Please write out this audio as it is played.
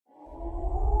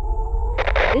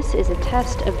This is a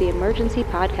test of the emergency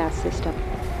podcast system.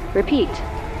 Repeat,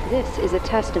 this is a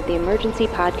test of the emergency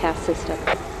podcast system.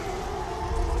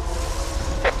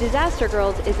 Disaster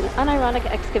Girls is an unironic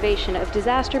excavation of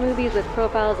disaster movies with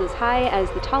profiles as high as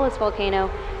the tallest volcano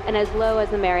and as low as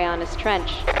the Marianas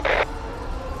Trench.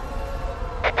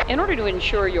 In order to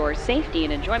ensure your safety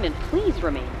and enjoyment, please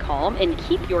remain calm and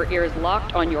keep your ears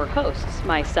locked on your hosts,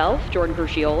 myself, Jordan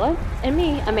Crucchiola, And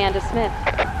me, Amanda Smith.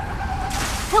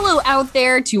 Hello out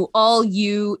there to all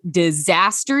you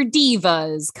disaster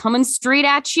divas coming straight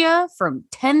at you from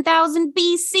 10,000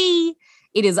 BC.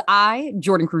 It is I,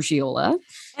 Jordan Crucchiola.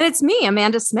 And it's me,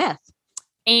 Amanda Smith.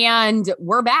 And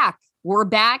we're back. We're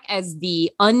back as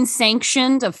the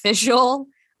unsanctioned official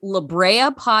La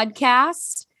Brea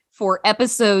podcast for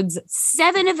episodes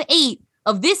 7 of 8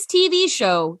 of this TV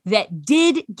show that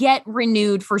did get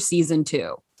renewed for season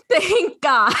 2. Thank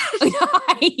God.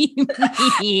 I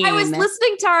I was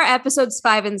listening to our episodes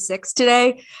 5 and 6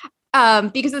 today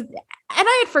because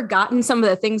I had forgotten some of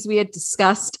the things we had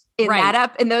discussed in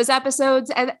in those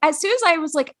episodes. And as soon as I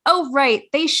was like, oh, right,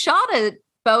 they shot a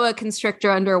boa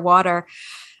constrictor underwater.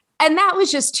 And that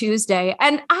was just Tuesday.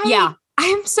 And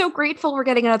I'm so grateful we're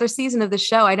getting another season of the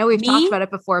show. I know we've talked about it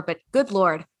before, but good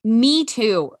Lord. Me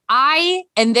too.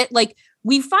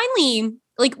 We finally,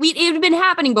 it had been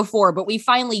happening before, but we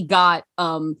finally got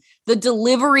the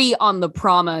delivery on the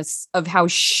promise of how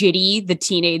shitty the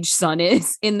teenage son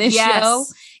is in this show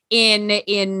in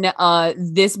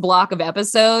this block of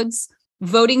episodes,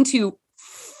 voting to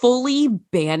fully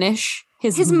banish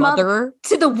his mother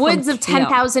to the woods of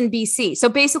 10,000 BC. So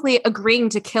basically agreeing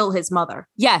to kill his mother.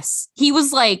 Yes. He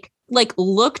was like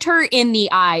looked her in the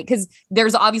eye because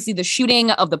there's obviously the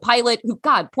shooting of the pilot who,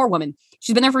 God, poor woman.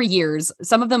 She's been there for years.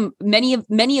 Some of them, much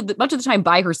of the time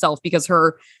by herself because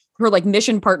her like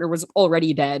mission partner was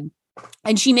already dead.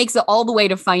 And she makes it all the way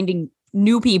to finding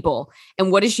new people.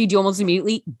 And what does she do almost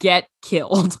immediately? Get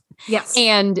killed. Yes.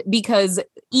 And because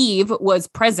Eve was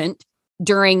present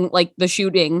during like the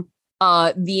shooting,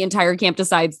 the entire camp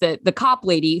decides that the cop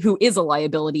lady, who is a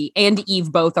liability, and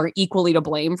Eve both are equally to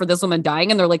blame for this woman dying.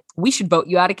 And they're like, we should vote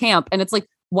you out of camp. And it's like,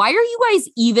 why are you guys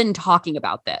even talking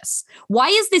about this? Why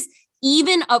is this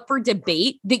even up for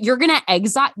debate that you're going to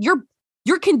exile?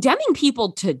 You're condemning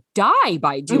people to die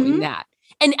by doing that.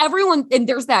 And everyone, and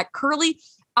there's that curly,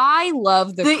 I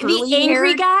love the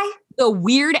angry guy, the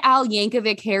Weird Al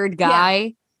Yankovic haired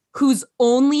guy whose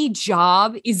only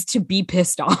job is to be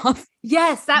pissed off.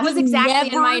 Yes, that was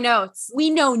exactly in my notes. We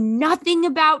know nothing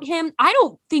about him. I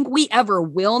don't think we ever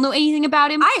will know anything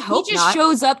about him. I hope he just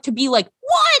shows up to be like,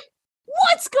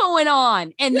 what's going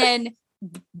on? And then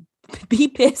be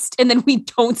pissed. And then we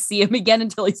don't see him again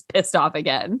until he's pissed off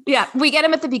again. Yeah. We get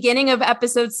him at the beginning of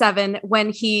episode 7 when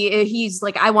he's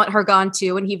like, I want her gone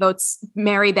too. And he votes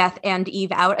Mary Beth and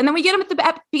Eve out. And then we get him at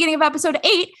the beginning of episode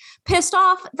 8, pissed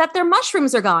off that their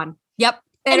mushrooms are gone. Yep.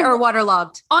 And are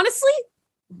waterlogged. Honestly,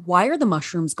 why are the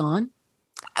mushrooms gone?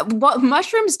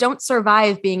 Mushrooms don't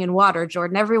survive being in water,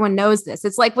 Jordan. Everyone knows this.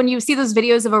 It's like when you see those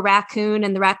videos of a raccoon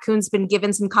and the raccoon's been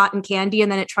given some cotton candy and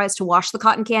then it tries to wash the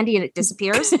cotton candy and it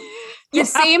disappears. The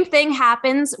same thing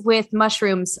happens with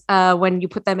mushrooms when you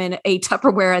put them in a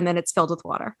Tupperware and then it's filled with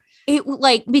water.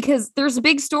 Because there's a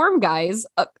big storm, guys,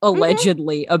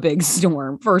 allegedly a big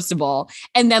storm, first of all.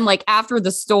 And then after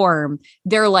the storm,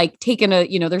 they're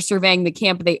they're surveying the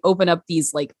camp. They open up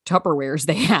these Tupperwares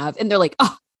they have and they're like,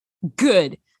 oh,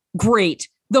 good, great.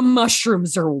 The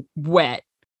mushrooms are wet.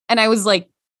 And I was like,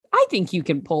 I think you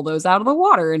can pull those out of the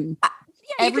water and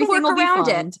everything will be around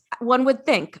it. One would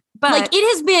think, but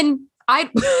it has been,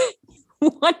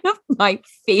 one of my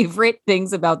favorite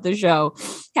things about the show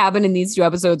happened in these 2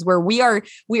 episodes where we are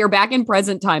back in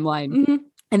present timeline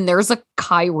and there's a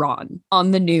chyron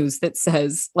on the news that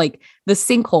says the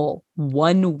sinkhole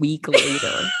 1 week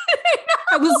later.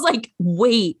 I was like,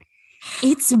 wait,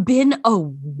 it's been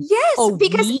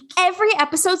because week? Every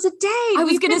episode's a day. I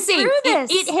was going to say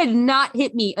it had not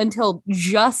hit me until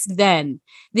just then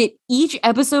that each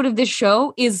episode of this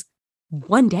show is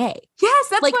 1 day. Yes,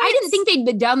 that's I didn't think they'd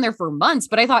been down there for months,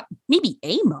 but I thought maybe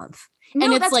a month. No,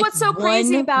 and it's that's what's so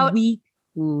crazy about 1 week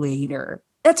later.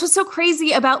 That's what's so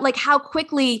crazy about how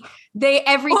quickly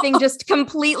everything just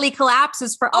completely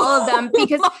collapses for all of them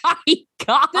because my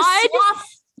God.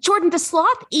 Jordan, the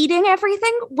sloth eating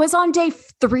everything was on day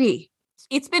 3.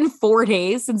 It's been 4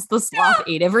 days since the sloth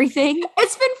ate everything.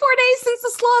 It's been 4 days since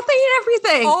the sloth ate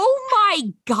everything. Oh my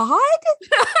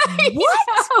God.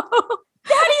 What?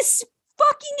 That is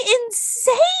fucking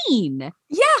insane.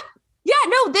 Yeah. Yeah.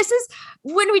 No, this is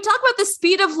when we talk about the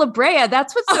speed of La Brea.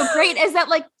 That's what's so great is that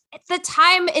the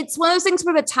time, it's one of those things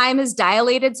where the time is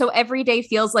dilated. So every day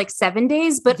feels like 7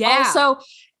 days, but also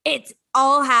it's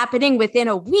all happening within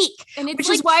a week. And it's which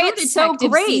like is why it's so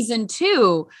great. Season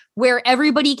 2, where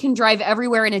everybody can drive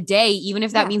everywhere in a day, even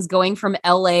if that means going from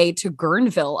LA to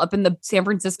Guerneville up in the San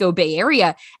Francisco Bay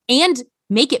Area, and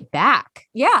make it back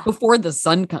before the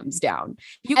sun comes down.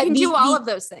 You can do all of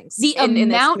those things. The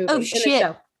amount of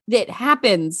shit that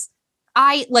happens,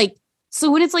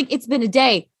 so when it's like, it's been a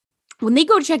day, when they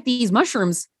go check these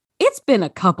mushrooms, it's been a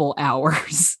couple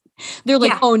hours. They're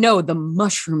like, oh no, the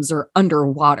mushrooms are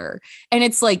underwater. And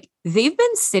it's like, they've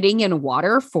been sitting in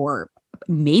water for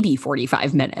maybe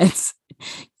 45 minutes.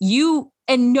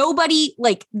 And nobody,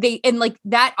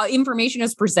 that information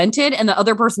is presented, and the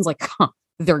other person's like,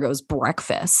 there goes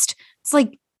breakfast. It's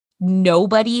like,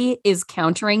 nobody is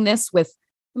countering this with,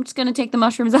 I'm just going to take the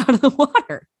mushrooms out of the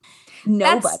water.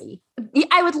 Nobody.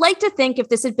 I would like to think if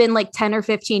this had been like 10 or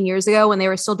 15 years ago when they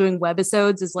were still doing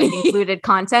webisodes as like included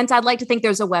content, I'd like to think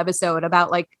there's a webisode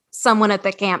about like someone at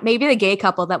the camp, maybe the gay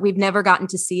couple that we've never gotten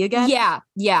to see again. Yeah.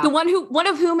 The one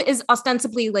of whom is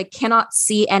ostensibly like cannot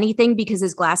see anything because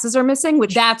his glasses are missing,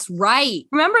 which that's right.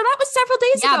 Remember, that was several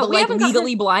days ago. The like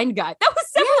legally blind guy. That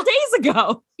was several days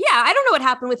ago. Yeah. I don't know what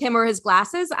happened with him or his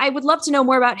glasses. I would love to know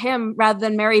more about him rather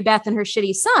than Mary Beth and her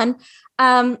shitty son.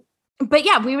 But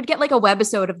yeah, we would get like a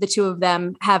webisode of the two of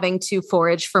them having to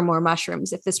forage for more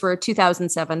mushrooms if this were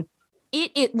 2007.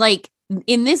 It like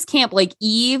in this camp, like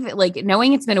Eve, like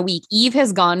knowing it's been a week, Eve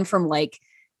has gone from like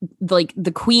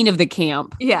the queen of the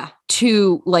camp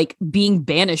to like being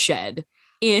banished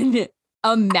in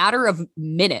a matter of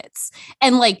minutes.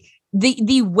 And like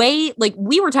the way, like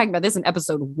we were talking about this in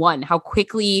episode 1, how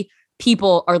quickly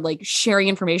people are like sharing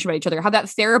information about each other, how that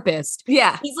therapist,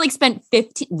 he's like spent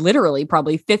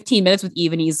probably 15 minutes with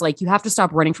Eve, and he's like, you have to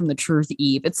stop running from the truth,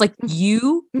 Eve. It's like,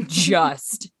 you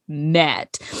just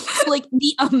met. So, like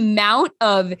the amount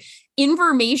of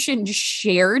information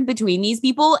shared between these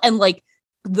people and like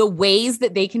the ways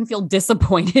that they can feel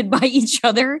disappointed by each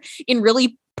other in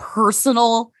really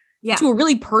personal, to a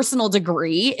really personal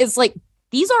degree, is like,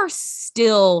 these are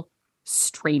still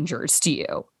strangers to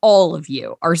you. All of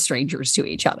you are strangers to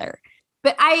each other.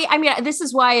 But I mean, this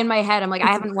is why in my head, I'm like,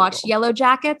 I haven't watched Yellow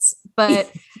Jackets, but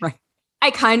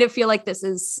I kind of feel like this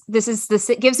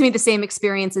it gives me the same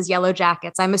experience as Yellow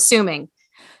Jackets. I'm assuming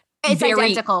it's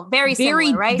identical, very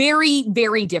similar, right? Very,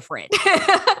 very different.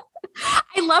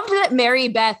 I loved that Mary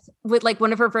Beth, with like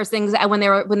one of her first things when they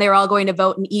were all going to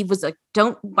vote, and Eve was like,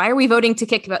 why are we voting to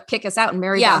kick us out? And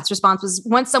Mary Beth's response was,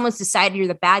 once someone's decided you're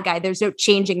the bad guy, there's no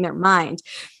changing their mind.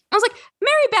 I was like,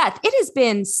 Mary Beth, it has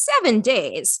been 7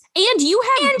 days, and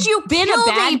you've been a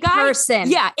bad guy person.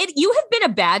 Yeah, you have been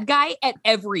a bad guy at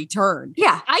every turn.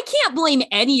 Yeah, I can't blame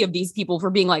any of these people for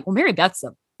being like, well, Mary Beth's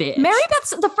a bitch. Mary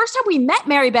Beth's, the first time we met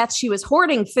Mary Beth, she was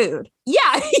hoarding food.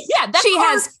 Yeah. That's she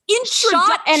has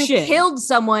shot and killed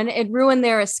someone and ruined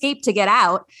their escape to get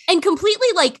out, and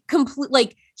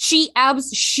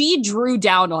she drew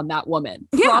down on that woman,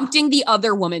 prompting the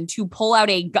other woman to pull out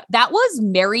a gun. That was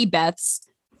Mary Beth's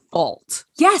fault.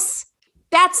 Yes.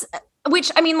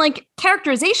 Which, I mean, like,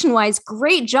 characterization wise,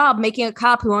 great job making a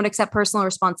cop who won't accept personal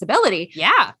responsibility.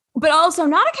 Yeah. But also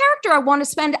not a character I want to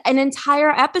spend an entire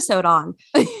episode on.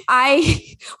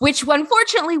 Which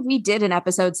unfortunately we did in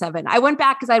episode 7. I went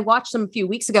back because I watched them a few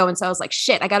weeks ago. And so I was like,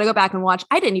 shit, I got to go back and watch.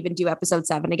 I didn't even do episode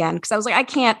 7 again because I was like, I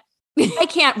can't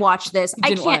watch this.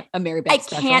 I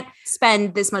can't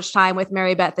spend this much time with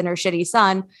Mary Beth and her shitty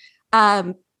son.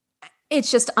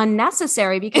 It's just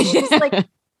unnecessary because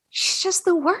she's just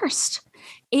the worst.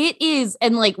 It is.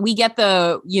 And like, we get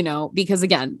because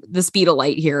again, the speed of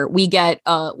light here, we get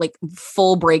like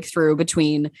full breakthrough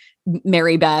between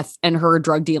Mary Beth and her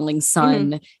drug dealing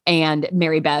son and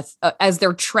Mary Beth as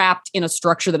they're trapped in a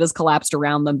structure that has collapsed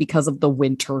around them because of the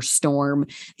winter storm.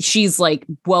 She's like,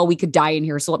 well, we could die in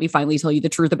here. So let me finally tell you the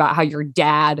truth about how your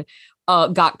dad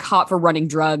got caught for running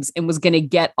drugs and was going to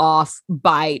get off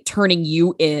by turning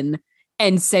you in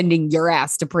and sending your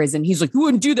ass to prison. He's like, you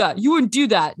wouldn't do that. You wouldn't do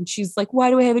that. And she's like, why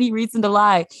do I have any reason to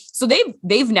lie? So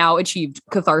they've now achieved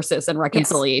catharsis and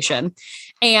reconciliation. Yes.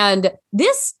 And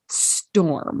this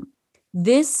storm,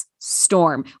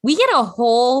 we get a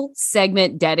whole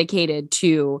segment dedicated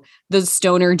to the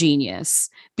stoner genius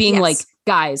being like,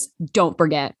 guys, don't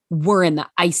forget, we're in the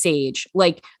ice age.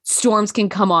 Like, storms can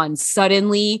come on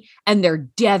suddenly and they're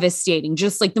devastating,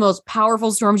 just like the most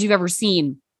powerful storms you've ever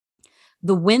seen.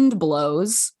 The wind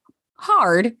blows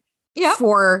hard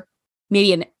for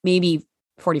maybe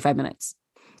 45 minutes.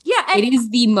 Yeah. It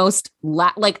is the most,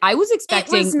 I was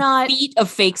expecting feet of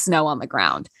fake snow on the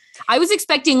ground. I was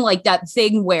expecting like that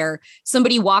thing where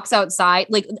somebody walks outside.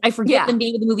 Like I forget the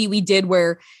name of the movie we did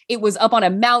where it was up on a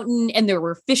mountain and there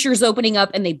were fissures opening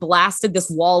up and they blasted this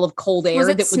wall of cold air. Was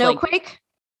it that Snowquake?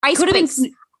 Like, could have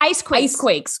been Ice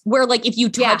quakes, where like if you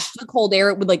touched the cold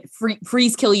air, it would like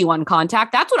freeze kill you on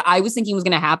contact. That's what I was thinking was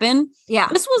going to happen. Yeah.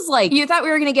 This was like, you thought we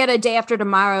were going to get a Day After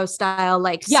Tomorrow style,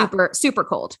 like super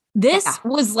cold. This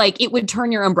was like, it would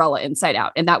turn your umbrella inside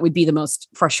out. And that would be the most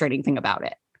frustrating thing about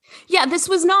it. Yeah. This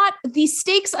was not the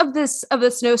stakes of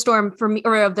the snowstorm for me,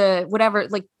 or of the whatever,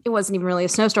 like it wasn't even really a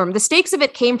snowstorm. The stakes of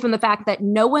it came from the fact that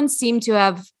no one seemed to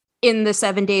have, in the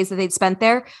 7 days that they'd spent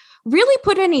there, really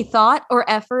put any thought or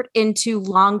effort into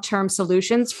long-term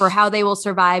solutions for how they will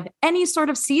survive any sort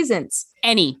of seasons.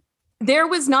 There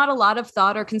was not a lot of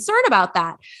thought or concern about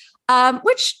that,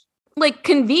 which like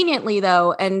conveniently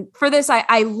though. And for this,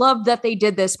 I love that they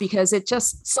did this because it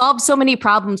just solves so many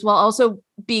problems while also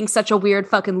being such a weird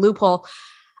fucking loophole.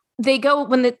 They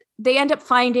end up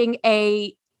finding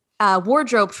a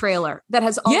wardrobe trailer that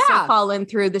has also fallen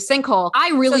through the sinkhole.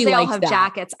 I really so like that.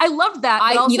 Jackets. I loved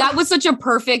that. That was such a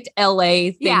perfect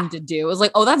LA thing to do. It was like,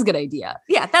 oh, that's a good idea.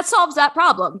 Yeah, that solves that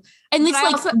problem. And it's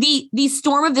like the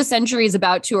storm of the century is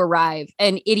about to arrive,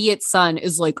 and idiot son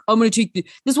is like, I'm going to take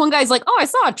this one guy's like, oh, I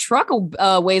saw a truck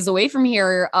ways away from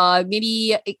here.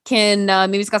 Maybe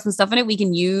it's got some stuff in it we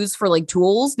can use for like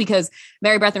tools because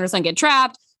Mary Beth and her son get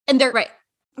trapped, and they're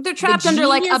They're trapped under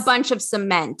like a bunch of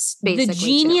cement, basically. The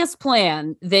genius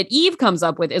plan that Eve comes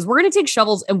up with is we're going to take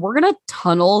shovels and we're going to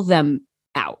tunnel them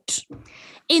out.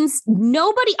 I'm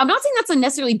not saying that's a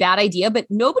necessarily bad idea, but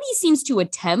nobody seems to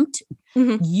attempt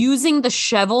using the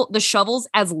shovels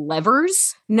as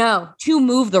levers to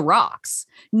move the rocks.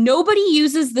 Nobody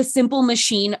uses the simple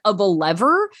machine of a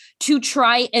lever to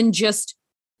try and just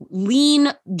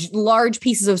lean large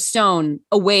pieces of stone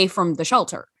away from the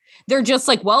shelter. They're just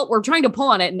like, well, we're trying to pull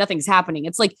on it and nothing's happening.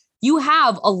 It's like you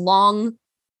have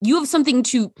something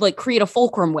to like create a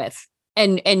fulcrum with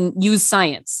and use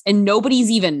science, and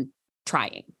nobody's even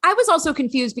trying. I was also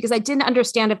confused because I didn't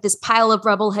understand if this pile of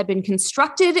rubble had been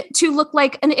constructed to look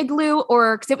like an igloo,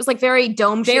 or because it was like very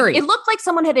dome shaped. It looked like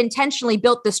someone had intentionally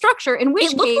built the structure, in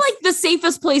which it looked like the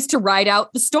safest place to ride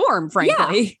out the storm,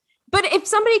 frankly. Yeah. But if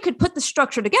somebody could put the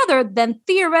structure together, then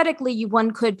theoretically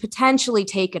one could potentially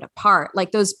take it apart.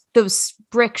 Like those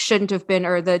bricks shouldn't have been,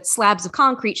 or the slabs of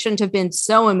concrete shouldn't have been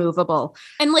so immovable.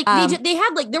 And like they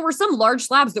had like, there were some large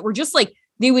slabs that were just like,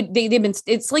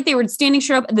 it's like they were standing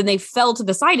straight up and then they fell to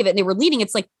the side of it and they were leaning.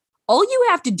 It's like, all you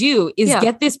have to do is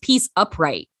get this piece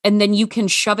upright and then you can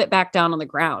shove it back down on the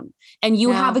ground. And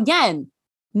you have, again,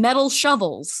 metal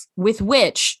shovels with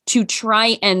which to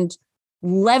try and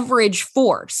leverage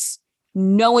force.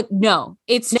 No,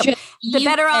 it's just the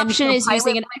better option is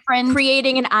using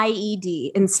creating an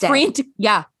IED instead. IED.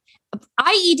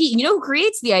 You know who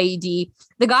creates the IED?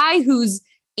 The guy whose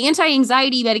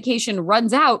anti-anxiety medication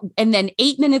runs out, and then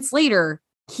 8 minutes later,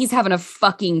 he's having a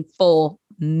fucking full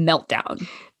meltdown.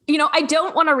 You know, I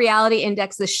don't want to reality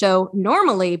index this show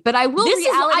normally, but I will.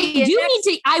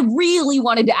 I really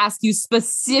wanted to ask you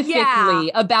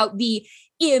specifically about the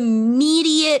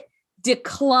immediate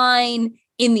decline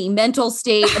in the mental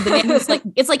state of the man who's like,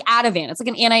 it's like Ativan. It's like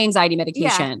an anti-anxiety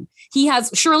medication. Yeah. He has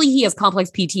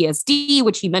complex PTSD,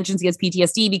 which he mentions he has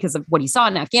PTSD because of what he saw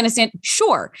in Afghanistan.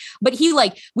 Sure. But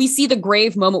we see the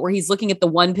grave moment where he's looking at the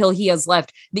one pill he has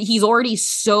left that he's already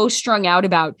so strung out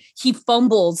about. He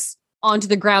fumbles onto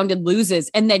the ground and loses.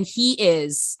 And then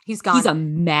he's gone. He's a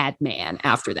madman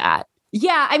after that.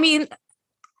 Yeah. I mean,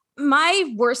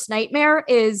 my worst nightmare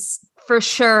is for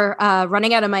sure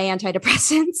running out of my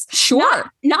antidepressants.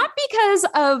 Sure. Not because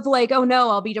of like, oh no,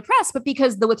 I'll be depressed, but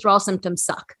because the withdrawal symptoms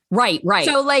suck. Right.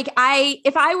 So like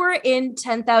if I were in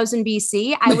 10,000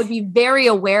 BC, I would be very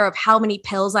aware of how many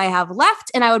pills I have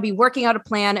left. And I would be working out a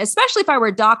plan, especially if I were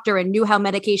a doctor and knew how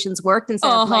medications worked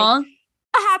instead of like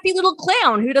a happy little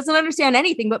clown who doesn't understand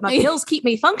anything, but my pills keep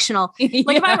me functional.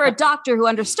 Like if I were a doctor who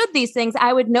understood these things,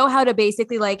 I would know how to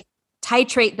basically like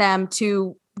titrate them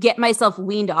to get myself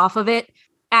weaned off of it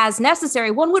as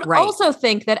necessary. One would also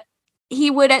think that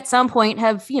he would at some point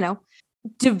have,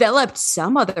 developed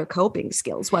some other coping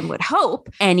skills, one would hope.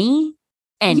 Any?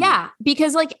 Yeah,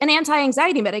 because like an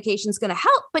anti-anxiety medication is going to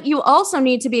help, but you also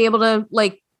need to be able to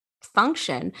like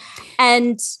function.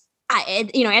 And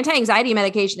anti-anxiety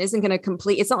medication isn't going to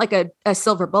it's not like a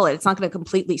silver bullet. It's not going to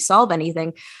completely solve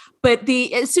anything. But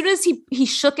as soon as he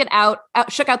shook out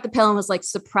the pill and was like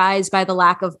surprised by the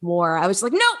lack of more, I was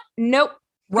like, nope.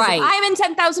 Right. I'm in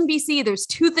 10,000 BC. There's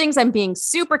two things I'm being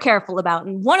super careful about.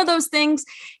 And one of those things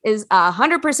is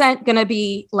 100% going to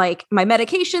be like my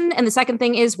medication. And the second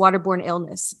thing is waterborne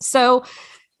illness. So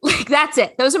Like, that's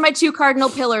it. Those are my 2 cardinal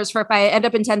pillars for if I end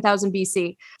up in 10,000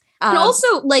 BC. And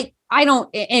also, like, I don't,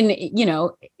 and you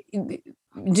know,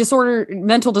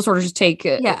 mental disorders take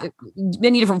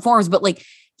many different forms, but like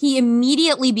he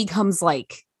immediately becomes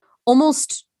like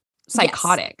almost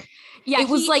psychotic. Yes. Yeah, it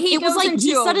was like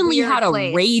he suddenly had a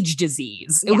rage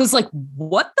disease. It was like,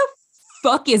 what the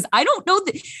fuck I don't know.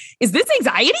 Is this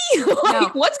anxiety?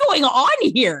 Like, what's going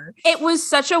on here? It was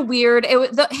such a weird,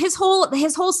 his whole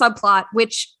subplot,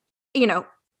 which, you know,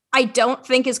 I don't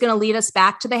think is going to lead us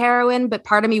back to the heroin, but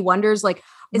part of me wonders, like,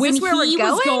 is this where we're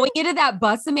going? Was going into that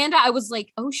bus, Amanda, I was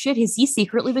like, oh shit, has he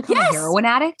secretly become a heroin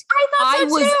addict? I thought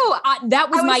so too. That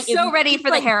was I was so ready for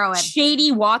the heroin.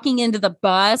 Shady walking into the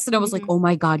bus, and I was like, oh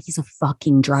my God, he's a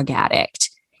fucking drug addict.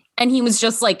 And he was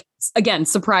just like, again,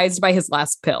 surprised by his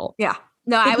last pill. Yeah.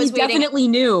 No, I was definitely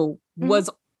knew was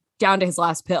down to his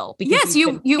last pill. Because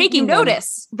you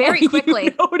notice very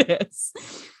quickly. Notice.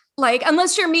 Like,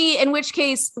 unless you're me, in which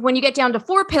case, when you get down to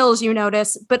 4 pills, you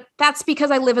notice, but that's because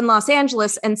I live in Los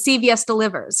Angeles and CVS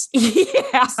delivers.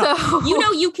 Yeah. So, you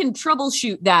know, you can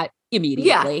troubleshoot that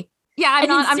immediately. Yeah.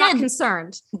 I'm not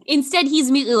concerned. Instead, he's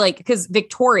immediately like, because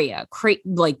Victoria,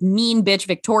 like mean bitch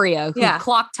Victoria, who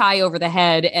clocked Ty over the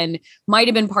head and might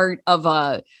have been part of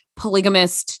a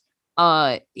polygamist,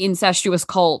 incestuous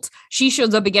cult. She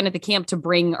shows up again at the camp to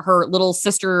bring her little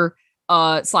sister /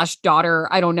 daughter.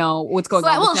 I don't know what's going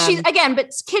on. Well, she's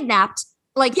but kidnapped.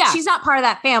 Like, she's not part of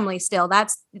that family still.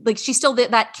 That's like, she's still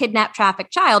that kidnapped,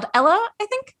 trafficked child. Ella, I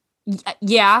think.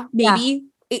 Yeah, maybe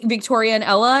Victoria and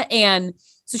Ella. And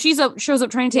so shows up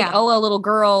trying to take Ella, a little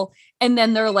girl. And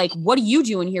then they're like, what are you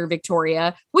doing here,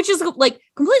 Victoria? Which is like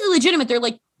completely legitimate. They're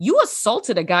like, you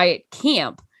assaulted a guy at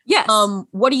camp. Yes.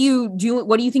 What do you do?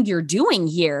 What do you think you're doing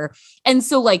here? And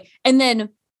so like, and then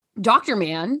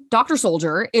Dr.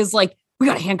 Soldier is like, we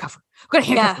got to handcuff her. We got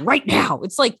to handcuff her right now.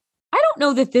 It's like, I don't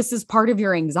know that this is part of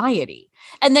your anxiety.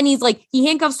 And then he's like, he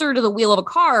handcuffs her to the wheel of a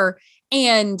car.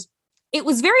 And it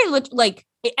was very like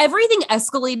everything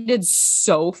escalated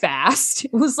so fast.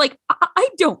 It was like, I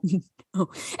don't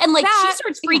know. And like, she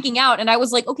starts freaking out. And I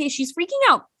was like, okay, she's freaking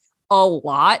out a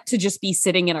lot to just be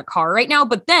sitting in a car right now.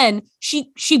 But then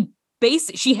she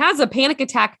has a panic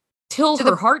attack till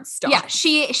her heart stops.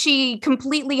 Yeah, she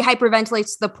completely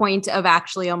hyperventilates to the point of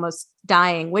actually almost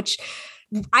dying, which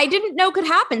I didn't know could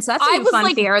happen. So that's a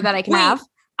fun fear that I can have.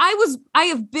 I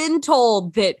have been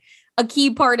told that a key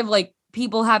part of like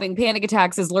people having panic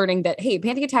attacks is learning that, hey,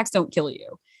 panic attacks don't kill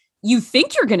you. You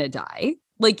think you're going to die.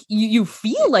 Like you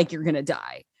feel like you're going to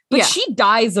die, but she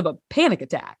dies of a panic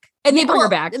attack. And they bring her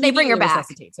back. They bring her back.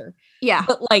 Resuscitates her. Yeah.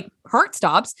 But like heart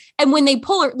stops. And when they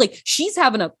pull her, like she's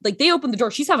having they open the door.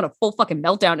 She's having a full fucking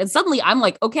meltdown. And suddenly I'm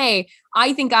like, okay,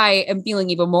 I think I am feeling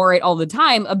even more right all the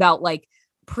time about like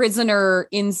prisoner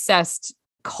incest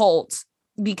cult,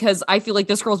 because I feel like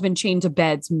this girl's been chained to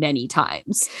beds many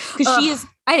times. Because she is.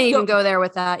 I didn't even go there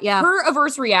with that. Yeah. Her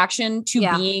averse reaction to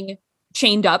being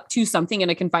chained up to something in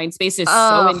a confined space is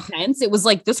so intense. It was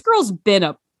like, this girl's been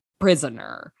a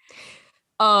prisoner.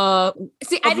 I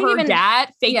didn't even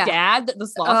dad that the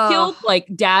sloth killed, like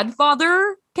dad,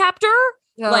 father, captor,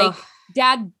 like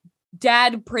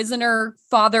dad, prisoner,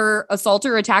 father,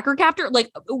 assaulter, attacker, captor. Like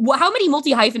how many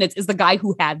multi hyphenates is the guy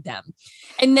who had them?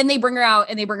 And then they bring her out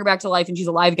and they bring her back to life and she's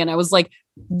alive again. I was like,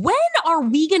 when are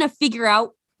we going to figure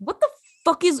out what the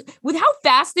fuck is with how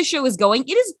fast this show is going?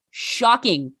 It is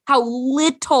shocking how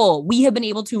little we have been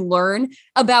able to learn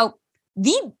about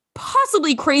the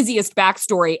possibly craziest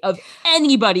backstory of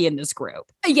anybody in this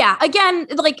group. Yeah. Again,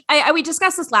 like we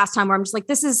discussed this last time where I'm just like,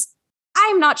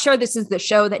 I'm not sure this is the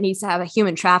show that needs to have a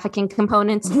human trafficking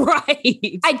component.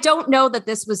 Right. I don't know that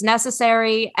this was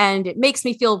necessary and it makes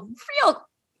me feel real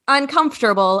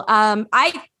uncomfortable.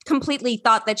 I completely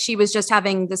thought that she was just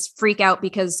having this freak out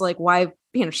because like, why,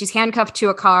 she's handcuffed to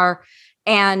a car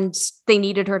and they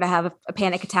needed her to have a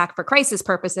panic attack for crisis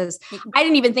purposes. I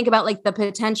didn't even think about like the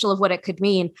potential of what it could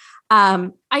mean.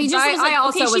 I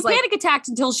panic attacked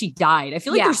until she died. I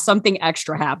feel like there's something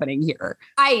extra happening here.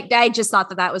 I just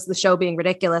thought that was the show being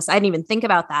ridiculous. I didn't even think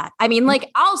about that. I mean, like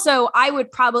also I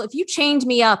would probably, if you chained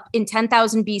me up in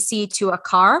 10,000 BC to a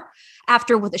car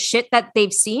after with the shit that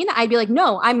they've seen, I'd be like,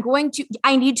 no,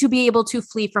 I need to be able to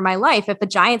flee for my life. If a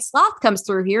giant sloth comes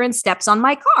through here and steps on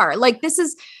my car, like this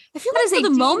is, I feel like for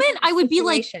the moment I would be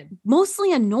like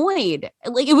mostly annoyed.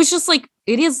 Like it was just like,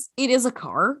 it is a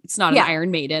car. It's not an Iron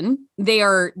Maiden.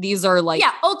 These are like,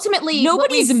 ultimately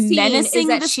nobody's menacing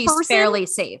that this she's person. fairly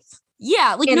safe.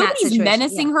 Yeah. Like nobody's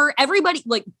menacing her. Everybody,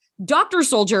 like Dr.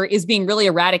 Soldier is being really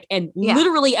erratic, and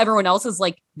literally everyone else is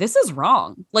like, this is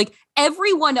wrong. Like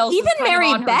everyone else, even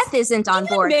Mary Beth isn't on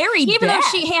board. Even though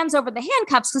she hands over the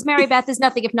handcuffs, because Mary Beth is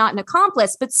nothing if not an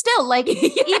accomplice, but still, like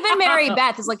even Mary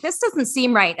Beth is like, this doesn't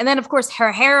seem right. And then of course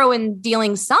her heroin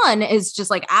dealing son is just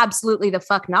like, absolutely the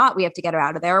fuck not. We have to get her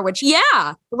out of there. Which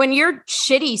when your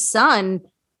shitty son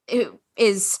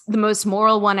is the most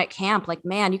moral one at camp, like,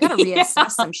 man, you got to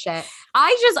reassess some shit.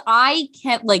 I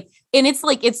can't like, and it's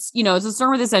like, it's, you know, it's a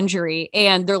storm of the century,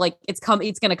 and they're like, it's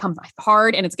going to come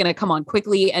hard, and it's going to come on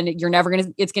quickly, and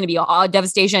it's going to be a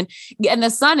devastation. And the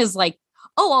son is like,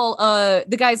 oh, well,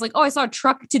 the guy's like, oh, I saw a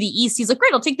truck to the east. He's like,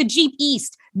 great, I'll take the Jeep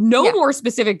east. No more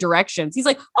specific directions. He's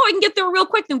like, oh, I can get there real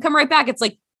quick, then come right back. It's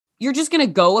like, you're just going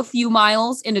to go a few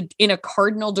miles in a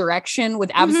cardinal direction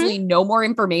with absolutely no more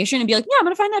information and be like, yeah, I'm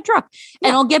going to find that truck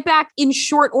and I'll get back in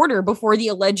short order before the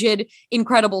alleged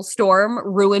incredible storm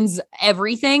ruins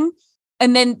everything.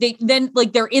 And then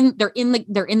they're in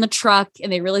the truck,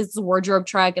 and they realize it's a wardrobe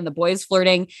truck, and the boy is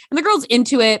flirting, and the girl's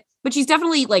into it, but she's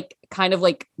definitely like kind of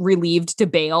like relieved to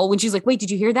bail when she's like, wait, did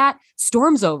you hear that?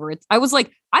 Storm's over. I was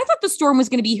like, I thought the storm was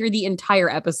going to be here the entire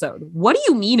episode. What do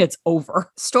you mean it's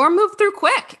over? Storm moved through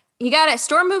quick. You got it.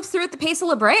 Storm moves through at the pace of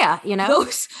La Brea, you know?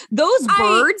 Those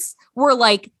birds were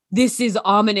like, this is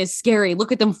ominous, scary.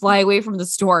 Look at them fly away from the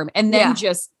storm. And then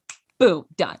just boom,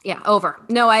 done. Yeah, over.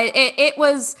 No, it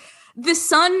was the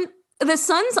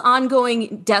son's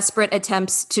ongoing desperate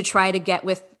attempts to try to get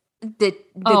with the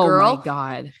girl. Oh my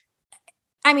God.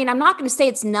 I mean, I'm not going to say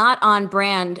it's not on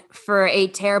brand for a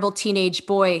terrible teenage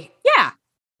boy. Yeah.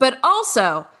 But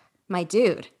also, my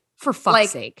dude. For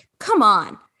fuck's sake. Come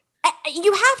on.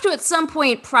 You have to at some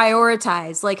point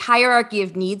prioritize like hierarchy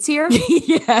of needs here.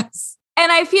 Yes.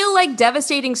 And I feel like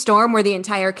devastating storm where the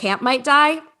entire camp might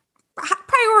die.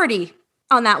 Priority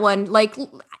on that one. Like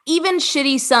even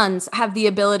shitty sons have the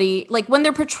ability, like when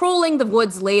they're patrolling the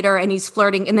woods later and he's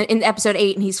flirting in episode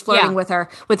 8 and he's flirting with her,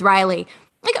 with Riley.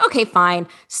 Like, okay, fine.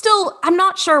 Still, I'm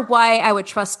not sure why I would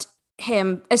trust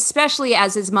him, especially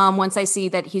as his mom, once I see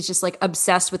that he's just like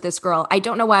obsessed with this girl. I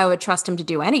don't know why I would trust him to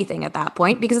do anything at that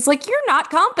point, because it's like, you're not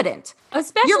competent.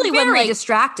 Especially you're very when like,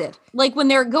 distracted. Like when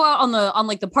they go out on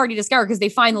like the party to scour, because they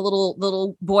find the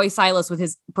little boy Silas with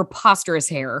his preposterous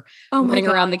hair running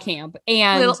around the camp,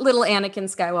 and little Anakin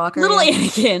Skywalker.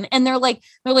 Anakin. And they're like,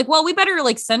 well, we better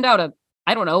like send out a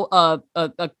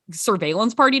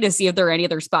surveillance party to see if there are any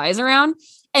other spies around.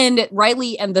 And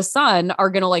Riley and the son are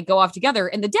going to like go off together.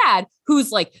 And the dad,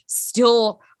 who's like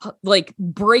still like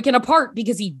breaking apart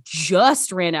because he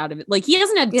just ran out of it. Like he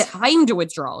hasn't had time to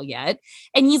withdraw yet.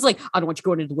 And he's like, I don't want you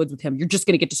going into the woods with him. You're just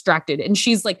going to get distracted. And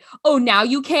she's like, oh, now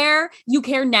you care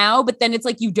now. But then it's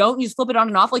like, you don't, you just flip it on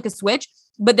and off like a switch.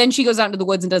 But then she goes out into the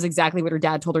woods and does exactly what her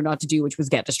dad told her not to do, which was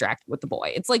get distracted with the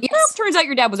boy. It's like, turns out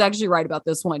your dad was actually right about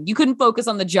this one. You couldn't focus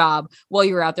on the job while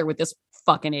you were out there with this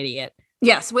fucking idiot.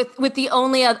 Yes, with the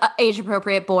only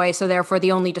age-appropriate boy, so therefore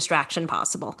the only distraction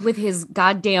possible. With his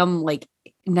goddamn, like,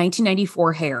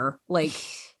 1994 hair. Like,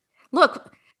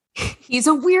 look, he's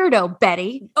a weirdo,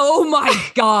 Betty. Oh my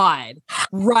God.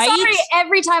 Right? Sorry,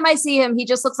 every time I see him, he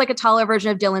just looks like a taller version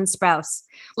of Dylan Sprouse.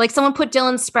 Like someone put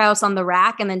Dylan Sprouse on the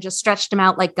rack and then just stretched him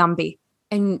out like Gumby.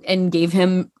 And gave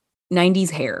him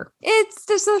 90s hair. It's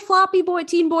just a floppy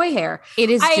teen boy hair. It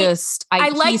is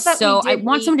I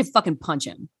want someone to fucking punch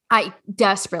him. I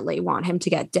desperately want him to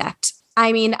get decked.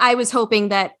 I mean, I was hoping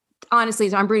that, honestly,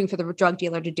 I'm rooting for the drug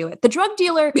dealer to do it. The drug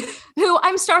dealer, who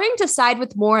I'm starting to side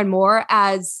with more and more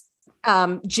as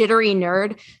jittery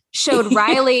nerd, showed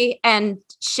Riley and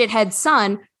shithead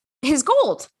son his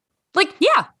gold. Like,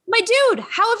 yeah, my dude,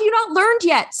 how have you not learned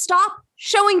yet? Stop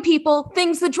showing people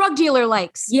things the drug dealer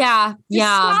likes. Yeah,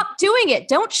 Stop doing it.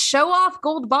 Don't show off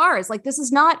gold bars. Like, this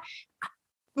is not...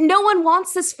 No one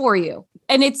wants this for you.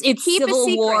 And it's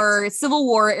Civil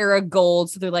War era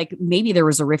gold. So they're like, maybe there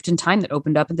was a rift in time that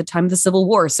opened up at the time of the Civil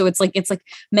War. So it's like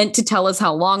meant to tell us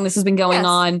how long this has been going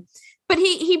on. But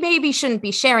he maybe shouldn't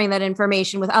be sharing that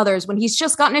information with others when he's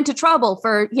just gotten into trouble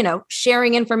for,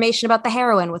 sharing information about the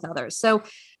heroin with others. So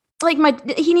like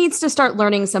he needs to start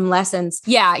learning some lessons.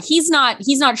 Yeah, he's not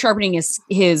sharpening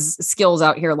his skills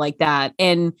out here like that.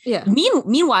 And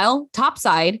meanwhile,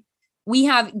 topside, we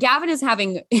have Gavin is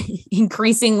having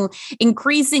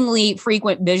increasingly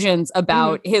frequent visions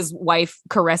about his wife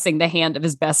caressing the hand of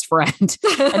his best friend.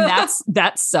 And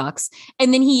that sucks.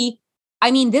 And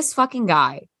then this fucking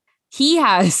guy,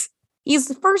 he's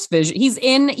the first vision.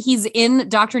 He's in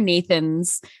Dr.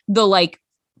 Nathan's,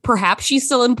 perhaps she's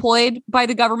still employed by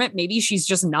the government. Maybe she's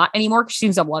just not anymore, because she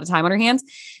seems to have a lot of time on her hands.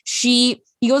 He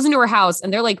goes into her house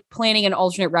and they're like planning an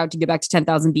alternate route to get back to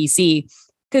 10,000 BC.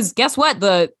 Because guess what?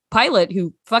 pilot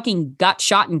who fucking got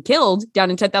shot and killed down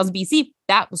in 10,000 BC,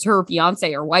 that was her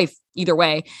fiance or wife, either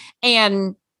way.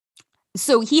 And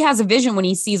so he has a vision when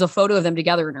he sees a photo of them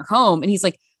together in her home, and he's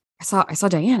like, I saw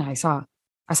Diana. I saw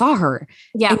her.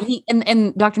 Yeah.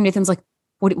 And Dr. Nathan's like,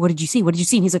 what did you see? What did you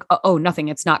see? And he's like, oh, nothing.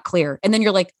 It's not clear. And then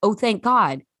you're like, oh, thank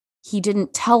God he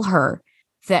didn't tell her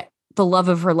that the love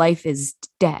of her life is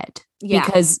dead. Yeah.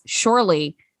 Because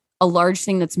surely a large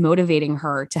thing that's motivating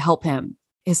her to help him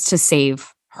is to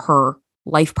save her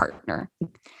life partner.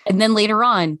 And then later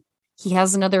on, he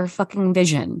has another fucking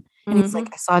vision. And he's like,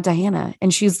 I saw Diana.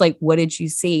 And she's like, what did you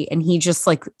see? And he just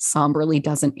like somberly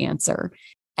doesn't answer.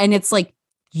 And it's like,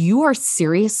 you are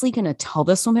seriously going to tell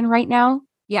this woman right now?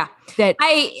 Yeah. That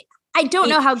I don't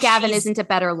know how Gavin isn't a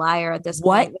better liar at this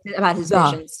point about his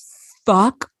visions.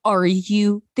 Fuck are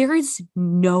you? There is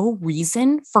no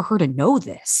reason for her to know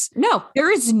this. No.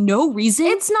 There is no reason.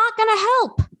 It's not going to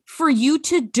help. For you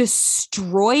to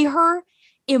destroy her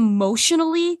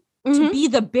emotionally, to be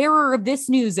the bearer of this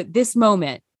news at this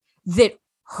moment, that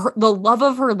the love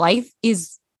of her life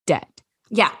is dead.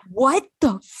 Yeah. What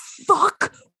the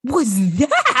fuck was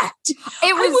that?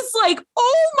 I was like,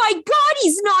 oh my God,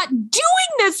 he's not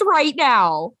doing this right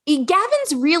now.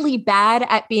 Gavin's really bad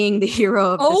at being the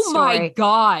hero of this story. My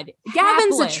God.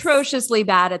 Gavin's atrociously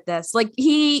bad at this. Like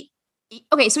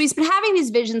so he's been having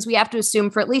these visions, we have to assume,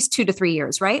 for at least 2 to 3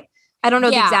 years, right? I don't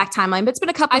know the exact timeline, but it's been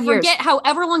a couple of years. I forget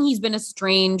however long he's been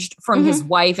estranged from his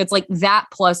wife. It's like that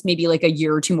plus maybe like a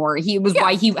year or two more.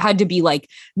 Why he had to be like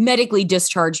medically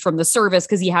discharged from the service,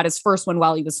 because he had his first one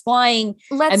while he was flying.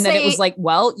 Then it was like,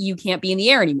 well, you can't be in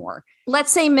the air anymore.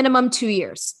 Let's say minimum 2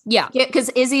 years. Yeah. Because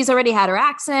Izzy's already had her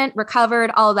accident, recovered,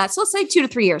 all of that. So let's say 2 to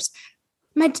 3 years.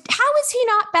 How is he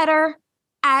not better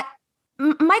at,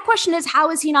 my question is, how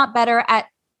is he not better at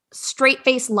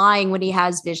straight-faced lying when he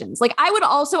has visions? Like, I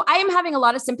am having a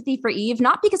lot of sympathy for Eve,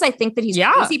 not because I think that he's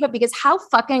crazy, but because how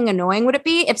fucking annoying would it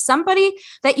be if somebody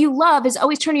that you love is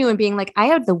always turning to you and being like, I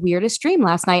had the weirdest dream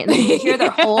last night, and then you hear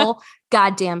their whole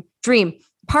goddamn dream.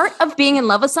 Part of being in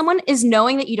love with someone is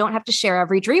knowing that you don't have to share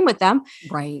every dream with them.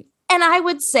 Right. And I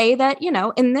would say that,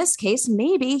 in this case,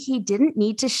 maybe he didn't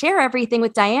need to share everything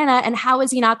with Diana. And how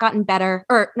has he not gotten better?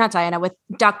 Or not Diana, with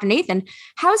Dr. Nathan.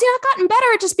 How has he not gotten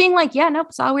better at just being like, yeah,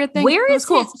 nope, saw a weird thing. Where is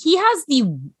cool. He has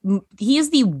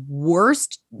the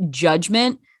worst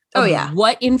judgment of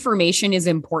what information is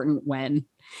important when.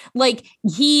 Like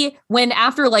when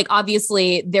after like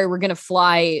obviously they were going to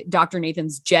fly Dr.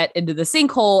 Nathan's jet into the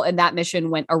sinkhole and that mission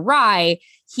went awry,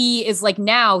 he is like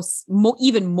now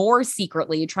even more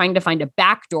secretly trying to find a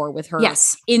backdoor with her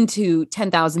into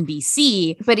 10,000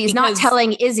 BC. But he's not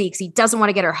telling Izzy because he doesn't want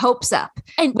to get her hopes up,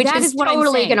 and which is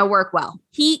totally going to work well.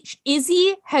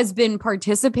 Izzy has been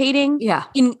participating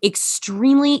in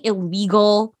extremely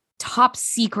illegal, top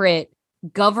secret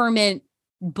government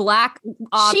black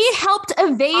ops. She helped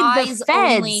evade the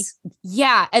feds. Only.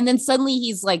 Yeah. And then suddenly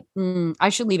he's like, I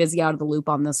should leave Izzy out of the loop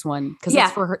on this one. Because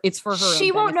it's for her.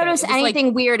 She won't notice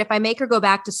anything weird if I make her go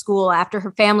back to school after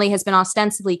her family has been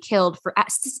ostensibly killed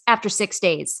after 6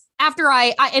 days. After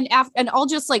I'll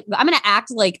just like, I'm going to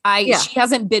act like she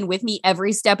hasn't been with me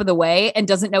every step of the way and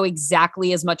doesn't know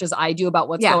exactly as much as I do about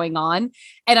what's going on.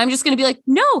 And I'm just going to be like,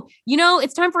 no,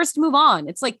 it's time for us to move on.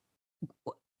 It's like,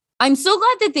 I'm so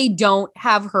glad that they don't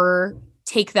have her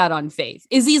take that on faith.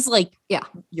 Izzy's like,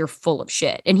 you're full of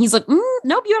shit. And he's like,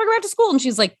 nope, you gotta go back to school. And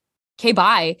she's like, okay,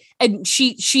 bye. And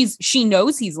she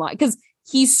knows he's lying because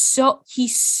he's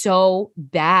so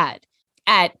bad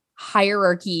at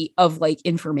hierarchy of like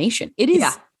information. It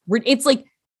is, it's like,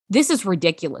 this is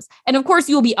ridiculous. And of course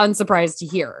you'll be unsurprised to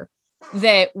hear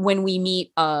that when we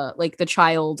meet like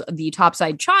the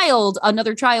topside child,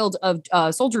 another child of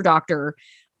soldier doctor,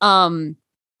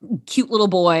 cute little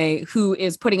boy who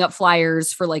is putting up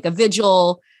flyers for like a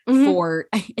vigil for,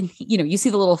 and you see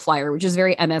the little flyer, which is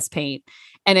very MS Paint.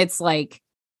 And it's like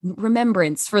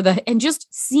remembrance for and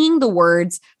just seeing the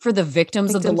words for the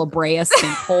victims of the La Brea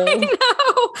sinkhole. I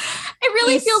know. It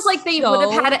really feels like they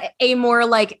would have had a more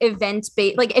like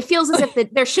event-based, like it feels as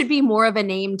if there should be more of a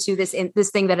name to this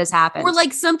thing that has happened. Or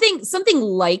like something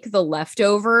like The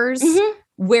Leftovers,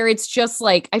 where it's just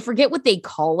like, I forget what they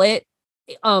call it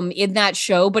in that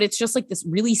show, but it's just like this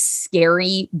really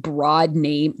scary broad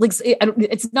name. Like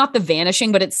it's not The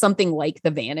Vanishing, but it's something like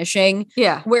The Vanishing.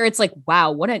 Yeah. Where it's like,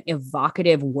 wow, what an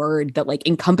evocative word that like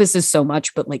encompasses so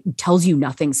much, but like tells you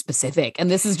nothing specific.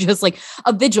 And this is just like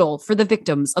a vigil for the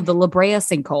victims of the La Brea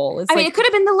sinkhole. I mean, it could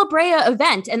have been the La Brea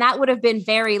event, and that would have been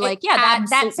very like, that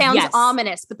sounds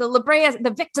ominous. But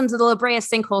the victims of the La Brea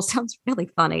sinkhole sounds really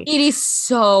funny. It is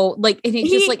so like, and it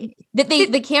just like that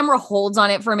the camera holds on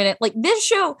it for a minute. Like this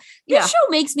this show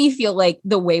makes me feel like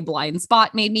the way Blind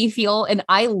Spot made me feel. And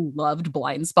I loved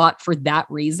Blind Spot for that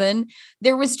reason.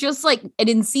 There was just like, and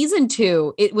in season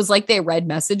 2, it was like they read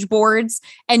message boards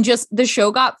and just the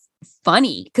show got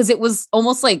funny because it was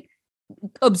almost like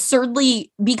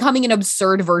absurdly becoming an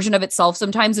absurd version of itself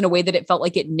sometimes in a way that it felt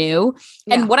like it knew.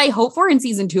 Yeah. And what I hope for in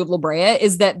season 2 of La Brea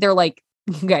is that they're like,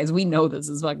 guys, we know this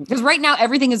is fucking, because right now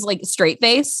everything is like straight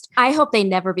faced. I hope they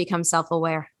never become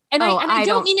self-aware. And I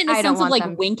don't mean in a sense of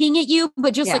like winking at you,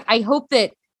 but just like, I hope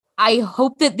that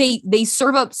they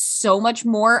serve up so much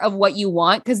more of what you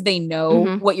want because they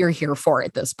know what you're here for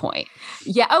at this point.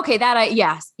 Yeah. Okay. That I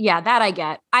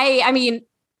get. I mean,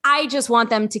 I just want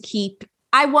them to keep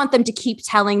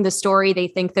telling the story they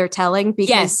think they're telling,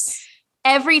 because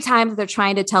every time that they're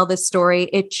trying to tell this story,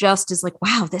 it just is like,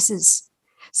 wow, this is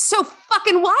so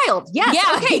fucking wild. Yes.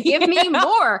 Yeah. Okay. Give me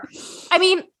more. I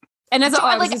mean, and as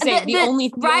I was going to say, the only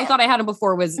thought I had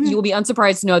before was you will be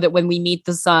unsurprised to know that when we meet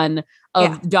the son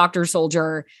of Dr.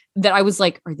 Soldier, that I was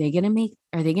like, are they going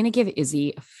to give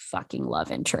Izzy a fucking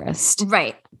love interest?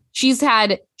 Right. She's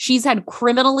had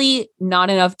criminally not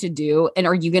enough to do. And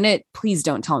are you going to, please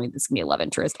don't tell me this is going to be a love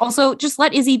interest. Also, just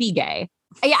let Izzy be gay.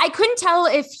 Yeah, I couldn't tell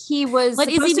if he was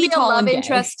supposed to be a love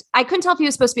interest. I couldn't tell if he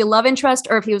was supposed to be a love interest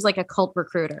or if he was like a cult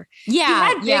recruiter. Yeah, he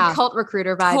had big cult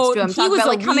recruiter vibes to him. He was about,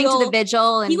 like coming to the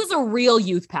vigil, and he was a real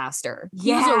youth pastor.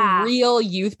 He was a real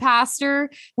youth pastor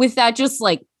with that just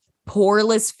like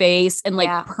poreless face and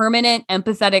like permanent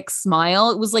empathetic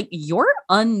smile. It was like, you're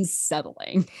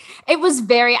unsettling. It was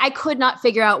I could not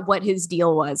figure out what his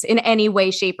deal was in any way,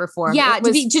 shape, or form. Yeah,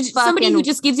 to be somebody who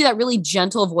just gives you that really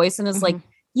gentle voice and is like,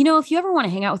 you know, if you ever want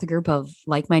to hang out with a group of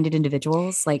like-minded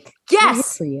individuals, like,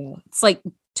 yes, for you. It's like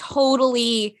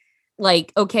totally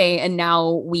like, okay. And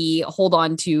now we hold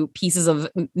on to pieces of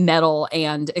metal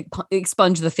and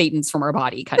expunge the thetans from our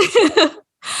body kind of shit.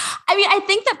 I mean, I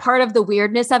think that part of the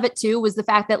weirdness of it too was the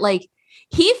fact that like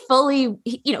he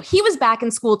was back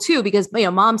in school too, because, you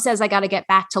know, mom says I got to get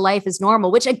back to life as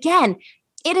normal, which again,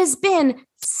 it has been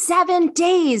 7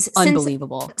 days.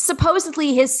 Unbelievable. Since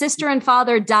supposedly his sister and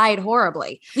father died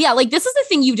horribly. Yeah. Like this is the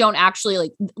thing you don't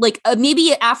actually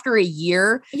maybe after a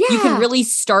year, you can really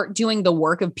start doing the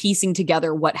work of piecing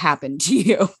together what happened to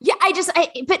you. Yeah.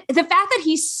 But the fact that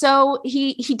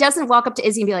he doesn't walk up to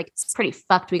Izzy and be like, it's pretty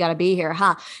fucked. We got to be here,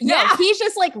 huh? Yeah. No, he's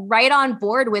just like right on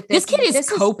board with this. This kid is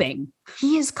coping.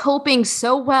 He is coping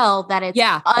so well that it's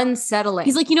unsettling.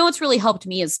 He's like, you know, what's really helped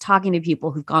me is talking to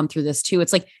people who've gone through this too.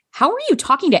 It's like, how are you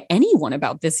talking to anyone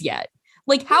about this yet?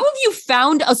 Like, how have you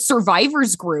found a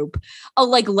survivors group, a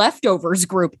like leftovers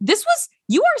group?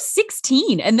 You are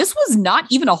 16 and this was not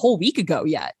even a whole week ago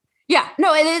yet. Yeah,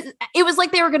 no, it was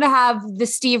like they were going to have the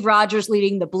Steve Rogers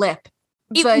leading the blip,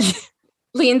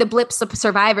 leading the blip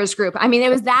survivors group. I mean, it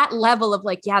was that level of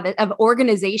like, of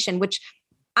organization, which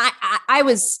I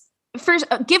was first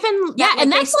given. Yeah. That,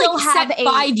 and that's they still like have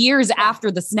 5 years after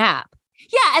the snap.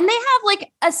 Yeah. And they have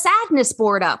like a sadness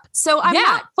board up. So I'm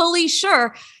not fully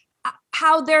sure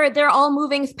how they're all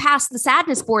moving past the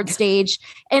sadness board stage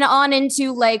and on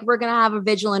into like, we're going to have a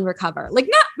vigil and recover. Like,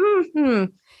 no.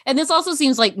 And this also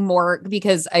seems like more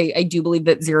because I do believe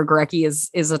that Zira Gorecki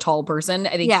is a tall person.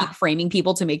 And they keep framing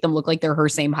people to make them look like they're her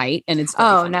same height. And it's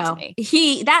funny to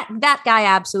me. That guy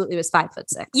absolutely was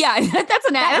 5'6". Yeah, that's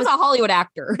a Hollywood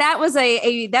actor. That was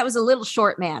a little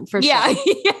short man for sure. Yeah.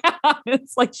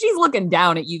 It's like she's looking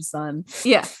down at you, son.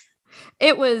 Yeah.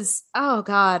 It was, oh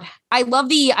God. I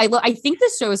think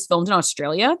this show is filmed in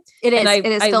Australia. It is. It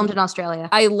is filmed in Australia.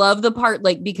 I love the part,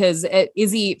 like, because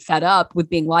Izzy, fed up with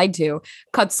being lied to,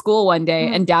 cuts school one day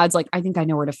and dad's like, I think I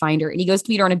know where to find her. And he goes to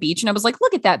meet her on a beach. And I was like,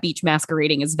 look at that beach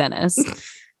masquerading as Venice.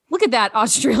 Look at that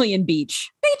Australian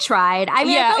beach. They tried. I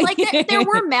mean, I felt like there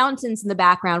were mountains in the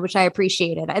background, which I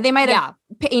appreciated. They might have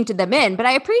painted them in, but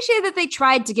I appreciate that they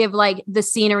tried to give like the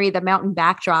scenery, the mountain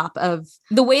backdrop of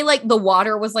the way like the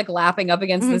water was like lapping up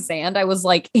against the sand. I was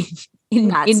like, in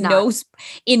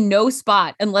no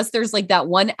spot, unless there's like that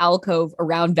one alcove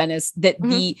around Venice that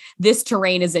this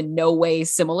terrain is in no way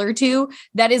similar to,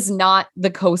 that is not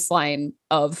the coastline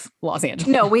of Los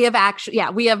Angeles. No, we have actually,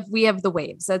 we have the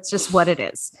waves. That's just what it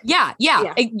is. Yeah.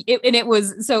 It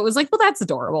was like, well, that's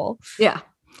adorable. Yeah.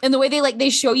 And the way they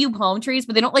show you palm trees,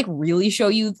 but they don't like really show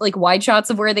you like wide shots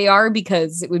of where they are,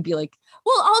 because it would be like,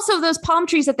 well, also those palm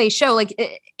trees that they show, like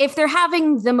if they're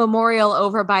having the memorial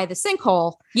over by the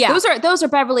sinkhole, those are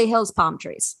Beverly Hills palm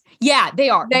trees. Yeah, they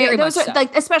are. Those are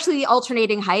like, especially the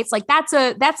alternating heights. Like that's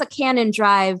a Cannon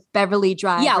Drive, Beverly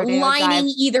Drive. Yeah,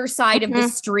 lining either side of the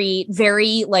street.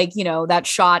 Very like, you know, that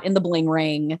shot in the Bling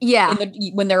Ring. Yeah,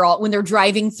 when they're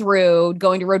driving through,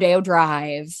 going to Rodeo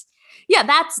Drive. Yeah,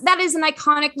 that is an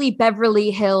iconically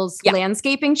Beverly Hills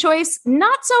landscaping choice.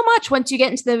 Not so much once you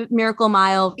get into the Miracle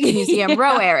Mile Museum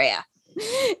Row area.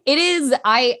 It is.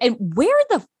 And where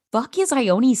the fuck is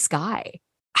Ione Skye?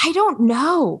 I don't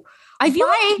know. I feel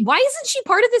like, why isn't she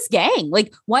part of this gang?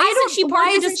 Like, why isn't she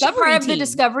part of the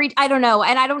Discovery? I don't know.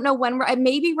 And I don't know when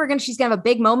she's going to have a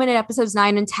big moment in episodes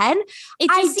 9 and 10.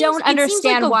 I don't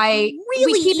understand why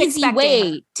really we keep easy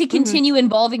way to continue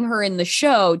involving her in the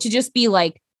show, to just be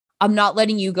like, I'm not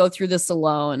letting you go through this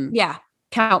alone. Yeah.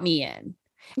 Count me in.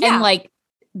 Yeah. And like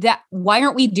that, why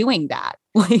aren't we doing that?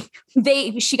 Like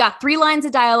she got 3 lines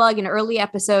of dialogue in early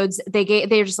episodes. They're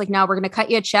just like, no, we're going to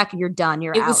cut you a check and you're done.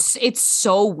 You're out. It's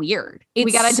so weird.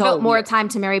 We got to devote more time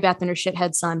to Mary Beth and her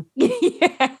shithead son.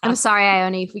 Yeah. I'm sorry,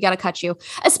 Ione. We got to cut you.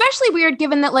 Especially weird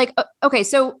given that, like, okay,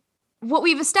 so what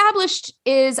we've established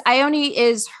is Ione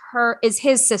is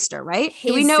his sister, right?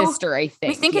 His sister, I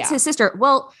think. We think it's his sister.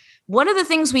 Well, one of the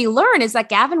things we learn is that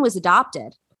Gavin was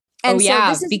adopted. And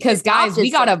because guys,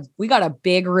 we got a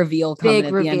big reveal coming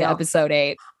at the end of episode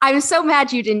 8. I'm so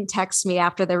mad you didn't text me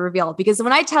after the reveal, because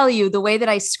when I tell you the way that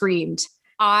I screamed,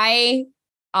 I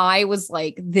was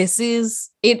like, this is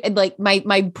it. Like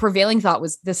my prevailing thought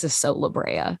was, this is so La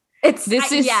Brea. This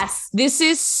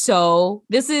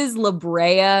is La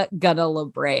Brea gonna La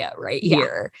Brea right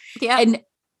here. Yeah. And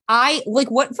I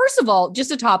like what, first of all, just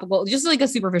like a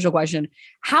superficial question.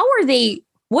 How are the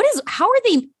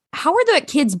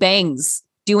kids' bangs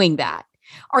doing that?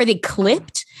 Are they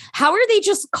clipped? How are they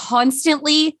just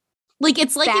constantly like,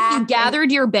 it's like if you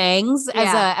gathered your bangs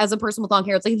as a person with long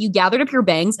hair, it's like if you gathered up your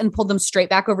bangs and pulled them straight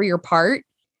back over your part.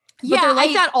 But they're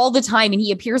like that all the time. And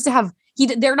he appears to have,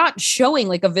 they're not showing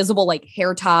like a visible like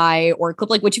hair tie or clip,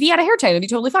 like, which if he had a hair tie, it'd be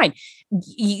totally fine.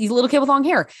 He's a little kid with long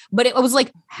hair, but it was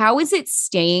like, how is it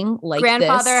staying like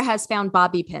Grandfather this? has found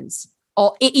bobby pins.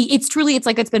 It's truly, it's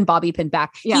like it's been bobby pinned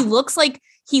back. Yeah. He looks like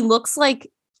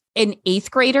an 8th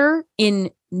grader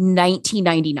in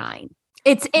 1999.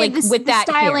 It's with that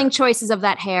styling hair. Choices of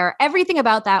that hair, everything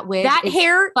about that wig. That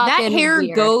hair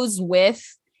weird. Goes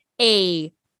with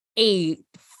a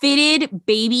fitted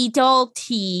baby doll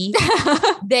tee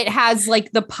that has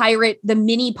like the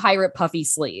mini pirate puffy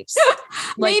sleeves.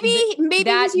 Like maybe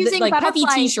he's using like puffy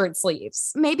t-shirt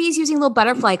sleeves. Maybe he's using little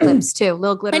butterfly clips too,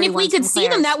 little glittery. And if we could see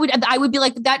them, I would be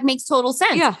like, that makes total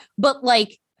sense. Yeah. But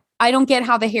like, I don't get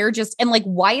how the hair just, and like,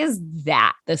 why is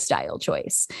that the style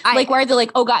choice? Like, why are they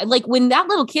like, oh God, like when that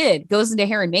little kid goes into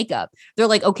hair and makeup, they're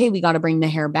like, okay, we got to bring the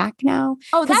hair back now.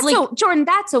 Oh, Jordan,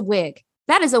 that's a wig.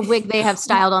 That is a wig they have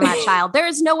styled on that child. There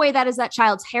is no way that is that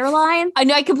child's hairline. I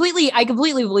know. I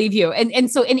completely believe you.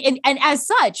 And so as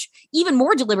such, even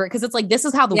more deliberate, because it's like, this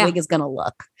is how the wig is going to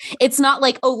look. It's not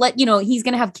like, oh, he's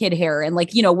going to have kid hair and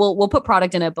like, we'll put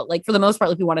product in it. But like, for the most part,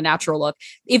 like we want a natural look.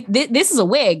 If this is a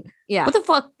wig, what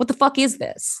the fuck is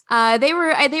this? They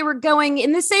were going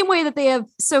in the same way that they have.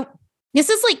 So this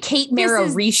is like Kate Mara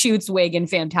reshoots wig in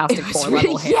Fantastic Four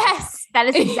level hair. Yes. That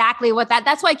is exactly what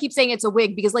that's why I keep saying it's a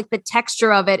wig, because like the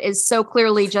texture of it is so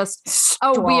clearly just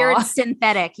a weird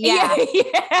synthetic. Yeah.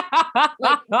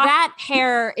 Like, that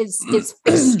hair is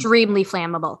extremely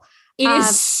flammable. It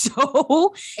is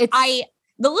so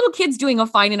the little kid's doing a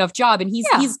fine enough job, and he's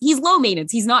low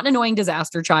maintenance. He's not an annoying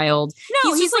disaster child.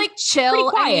 No, he's like chill, pretty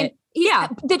quiet.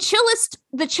 The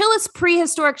chillest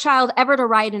prehistoric child ever to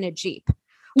ride in a Jeep.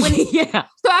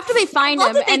 So after they find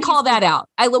him, and they call that out.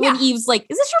 I love when Eve's like,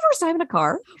 "Is this your first time in a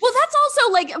car?" Well, that's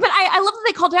also like, but I love that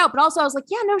they called it out. But also, I was like,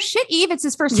 "Yeah, no shit, Eve. It's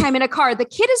his first time in a car. The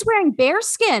kid is wearing bear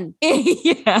skin.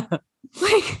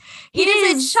 Like he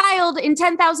is a child in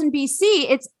 10,000 BC.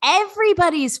 It's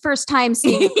everybody's first time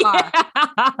seeing a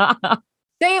car."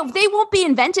 They won't be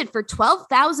invented for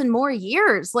 12,000 more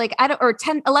years, like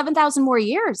 11,000 more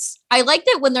years. I like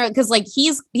that when they're, because like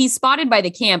he's spotted by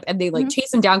the camp and they like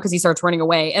chase him down because he starts running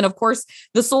away. And of course,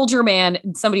 the soldier man,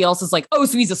 somebody else is like, oh,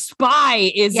 so he's a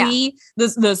spy, is he?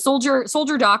 The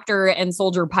soldier doctor and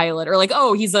soldier pilot are like,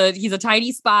 oh, he's a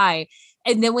tiny spy.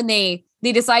 And then when they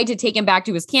decide to take him back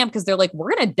to his camp, because they're like,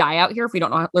 we're going to die out here if we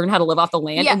don't learn how to live off the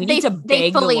land. Yeah, and we need to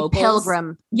beg fully the locals.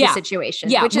 Pilgrim the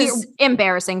situation, which is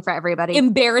embarrassing for everybody.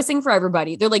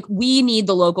 They're like, we need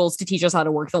the locals to teach us how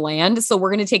to work the land. So we're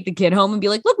going to take the kid home and be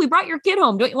like, look, we brought your kid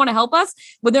home. Don't you want to help us?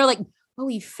 But they're like, oh,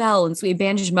 he fell. And so we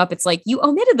bandaged him up. It's like, you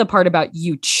omitted the part about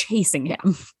you chasing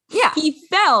him. Yeah. He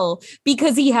fell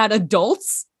because he had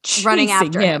adults running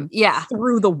after him. Yeah.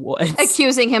 Through the woods.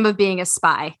 Accusing him of being a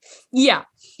spy. Yeah.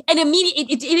 And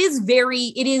immediately it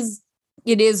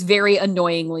is very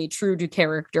annoyingly true to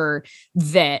character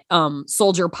that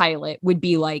soldier pilot would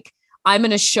be like, I'm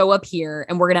going to show up here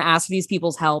and we're going to ask for these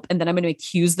people's help. And then I'm going to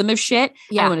accuse them of shit.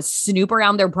 Yeah. I'm going to snoop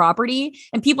around their property.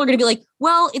 And people are going to be like,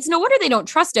 well, it's no wonder they don't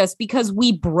trust us because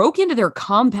we broke into their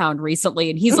compound recently.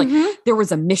 And he's like, there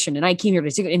was a mission and I came here to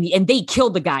take it. And they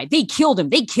killed the guy. They killed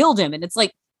him. And it's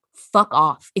like, fuck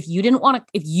off. If you didn't want to,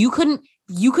 if you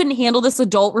couldn't handle this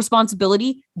adult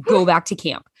responsibility, go back to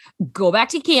camp. Go back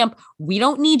to camp. We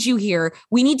don't need you here.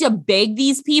 We need to beg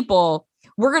these people.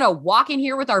 We're going to walk in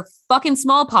here with our fucking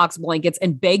smallpox blankets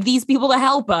and beg these people to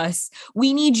help us.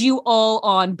 We need you all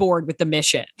on board with the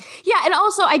mission. Yeah. And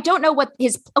also, I don't know what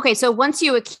okay. So once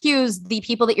you accuse the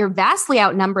people that you're vastly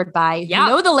outnumbered by, who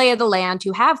know the lay of the land,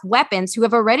 who have weapons, who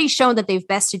have already shown that they've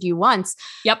bested you once.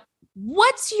 Yep.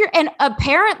 And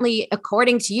apparently,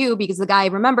 according to you, because the guy,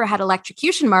 remember, had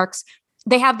electrocution marks,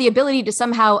 they have the ability to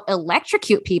somehow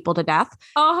electrocute people to death.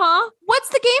 What's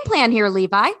the game plan here,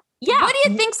 Levi? Yeah. What do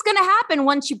you think's going to happen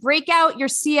once you break out your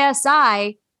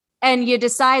CSI and you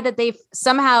decide that they've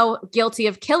somehow guilty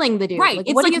of killing the dude? Right.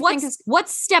 Like, what do you think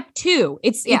what's step 2?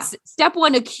 It's step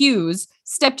 1, accuse.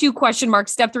 Step 2, question mark.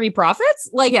 Step 3, profits.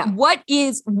 Like, what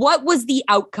was the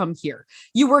outcome here?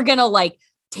 You were going to like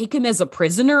take him as a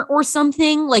prisoner or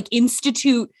something, like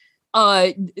institute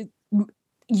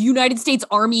United States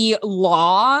Army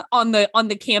law on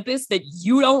the campus that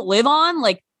you don't live on?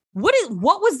 Like, what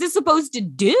was this supposed to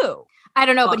do? I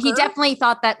don't know, but he definitely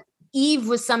thought that Eve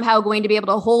was somehow going to be able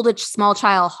to hold a small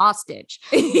child hostage,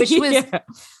 which was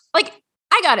like,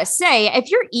 I gotta say, if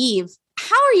you're Eve,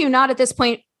 how are you not at this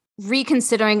point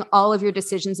reconsidering all of your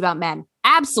decisions about men?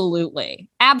 Absolutely.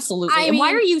 And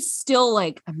why are you still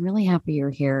like, I'm really happy you're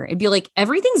here? It'd be like,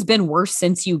 everything's been worse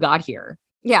since you got here.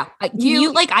 Yeah.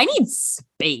 You like, I need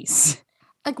space.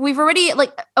 Like we've already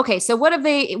like, okay, so what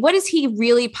has he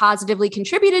really positively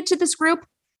contributed to this group?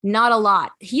 Not a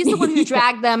lot. He's the one who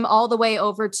dragged them all the way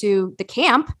over to the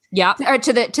camp. Yeah. Or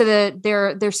to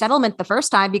their settlement the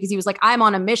first time, because he was like, I'm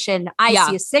on a mission. I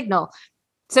see a signal.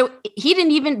 So he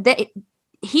didn't even,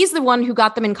 he's the one who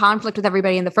got them in conflict with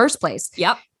everybody in the first place.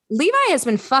 Yep. Levi has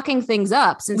been fucking things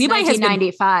up since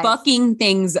 1995. Fucking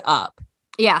things up.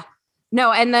 Yeah.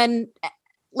 No. And then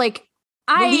like,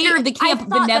 the leader of the camp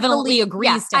benevolently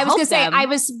agrees to help them. I was going to say, I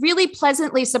was really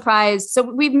pleasantly surprised. So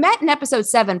we've met in episode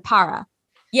 7, Para.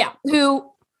 Yeah.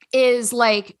 Who is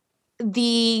like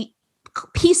the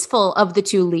peaceful of the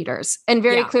two leaders and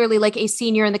very clearly like a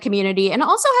senior in the community, and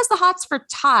also has the hots for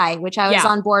Ty, which I was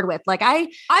on board with. Like I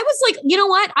was like, you know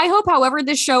what? I hope however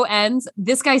this show ends,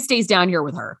 this guy stays down here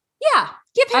with her. Yeah.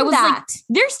 Give him that.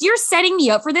 Like, you're setting me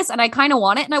up for this and I kind of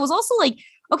want it. And I was also like,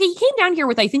 okay, he came down here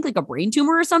with, I think, like a brain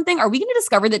tumor or something. Are we going to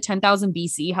discover that 10,000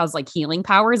 BC has like healing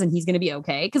powers and he's going to be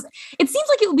okay? Because it seems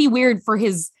like it would be weird for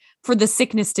the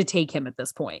sickness to take him at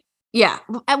this point. Yeah.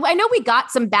 I know we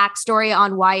got some backstory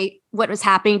on what was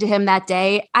happening to him that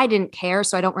day. I didn't care,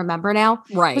 so I don't remember now.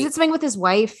 Right. Was it something with his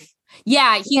wife?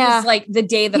 Yeah, he was like, the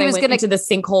day that I went into the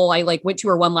sinkhole, I like went to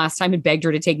her one last time and begged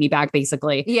her to take me back,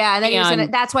 basically. Yeah, and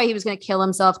then that's why he was going to kill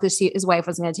himself, because his wife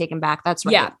wasn't going to take him back. That's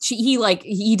right. Yeah,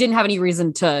 he didn't have any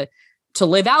reason to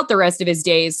live out the rest of his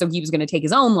days, so he was going to take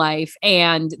his own life,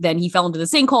 and then he fell into the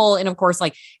sinkhole, and of course,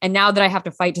 like, and now that I have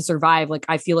to fight to survive, like,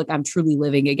 I feel like I'm truly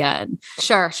living again.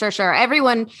 Sure.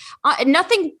 Everyone,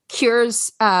 nothing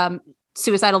cures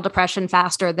suicidal depression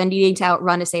faster than needing to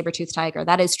outrun a saber-toothed tiger.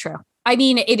 That is true. I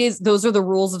mean, those are the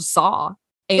rules of Saw.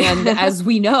 And as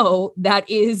we know, that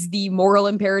is the moral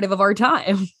imperative of our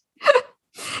time.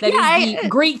 That is the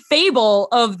great fable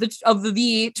of the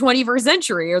 21st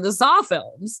century, or the Saw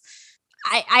films.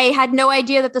 I had no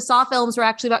idea that the Saw films were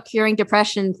actually about curing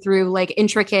depression through like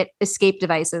intricate escape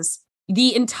devices.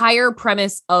 The entire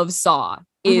premise of Saw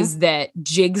is that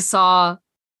Jigsaw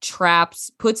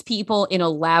puts people in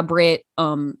elaborate,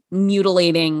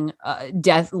 mutilating,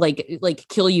 death, like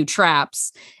kill you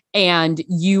traps. And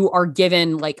you are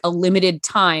given like a limited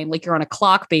time, like you're on a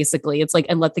clock, basically. It's like,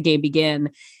 and let the game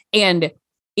begin. And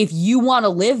if you want to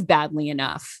live badly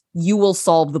enough, you will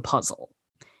solve the puzzle.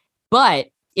 But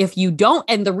if you don't,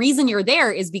 and the reason you're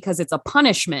there is because it's a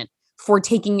punishment for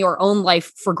taking your own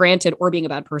life for granted or being a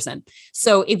bad person.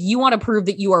 So if you want to prove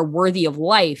that you are worthy of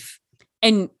life,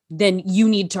 and then you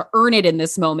need to earn it in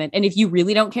this moment. And if you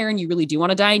really don't care and you really do want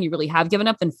to die and you really have given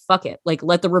up, then fuck it. Like,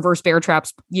 let the reverse bear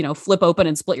traps, flip open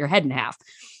and split your head in half.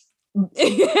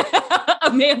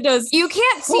 Amanda's You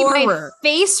can't see my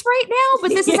face right now, but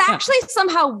this is actually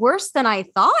somehow worse than I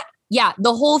thought. Yeah.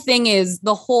 The whole thing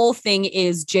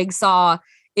is Jigsaw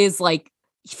is like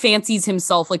fancies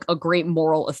himself like a great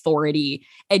moral authority.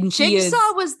 And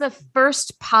Jigsaw was the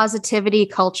first positivity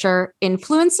culture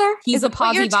influencer. He's a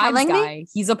posy vibes guy.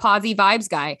 He's a posy vibes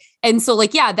guy. And so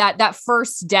like, yeah, that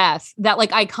first death, that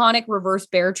like iconic reverse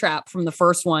bear trap from the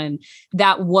first one,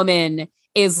 that woman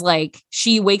is like,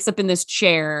 she wakes up in this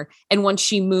chair, and once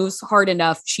she moves hard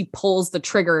enough, she pulls the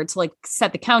trigger to like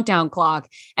set the countdown clock.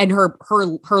 And her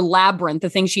labyrinth, the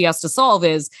thing she has to solve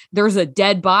is there's a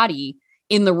dead body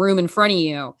in the room in front of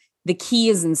you. The key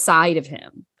is inside of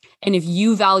him. And if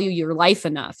you value your life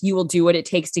enough, you will do what it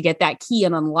takes to get that key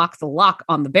and unlock the lock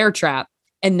on the bear trap.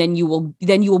 And then you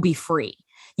will be free.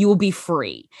 You will be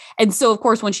free. And so, of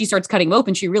course, when she starts cutting him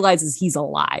open, she realizes he's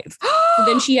alive. So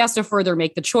then she has to further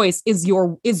make the choice. Is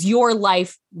your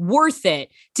life worth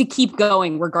it to keep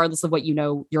going regardless of what you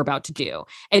know you're about to do?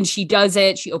 And she does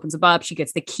it. She opens him up. She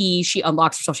gets the key. She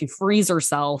unlocks herself. She frees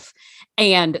herself.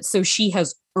 And so she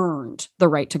has earned the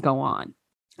right to go on.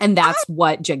 And that's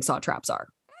what jigsaw traps are.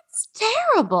 It's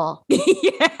terrible.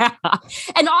 Yeah.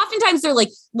 And oftentimes they're like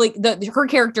her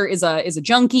character is a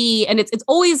junkie, and it's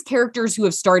always characters who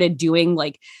have started doing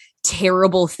like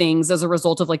terrible things as a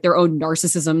result of like their own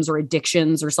narcissisms or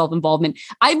addictions or self-involvement.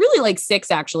 I really like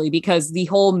 6 actually, because the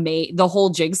whole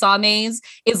jigsaw maze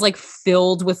is like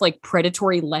filled with like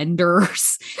predatory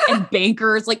lenders and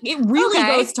bankers. Like it really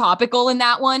goes topical in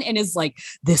that one, and is like,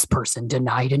 this person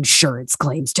denied insurance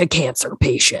claims to cancer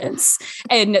patients.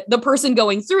 And the person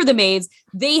going through the maze,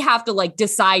 they have to like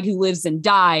decide who lives and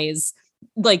dies.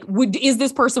 Like, is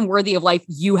this person worthy of life?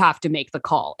 You have to make the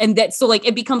call. And that, so like,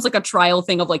 it becomes like a trial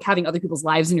thing of like having other people's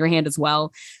lives in your hand as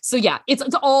well. So yeah,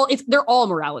 they're all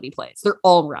morality plays. They're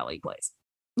all morality plays.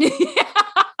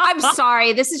 I'm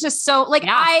sorry. This is just so like,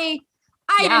 I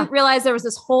didn't realize there was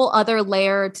this whole other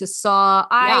layer to Saw.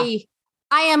 I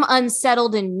am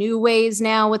unsettled in new ways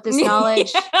now with this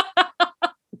knowledge.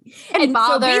 And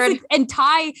bothered.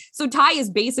 So Ty is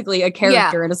basically a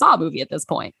character in a Saw movie at this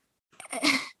point.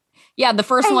 Yeah, the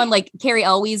first one, like Carrie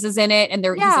Elwes is in it, and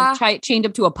he's like chained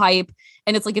up to a pipe.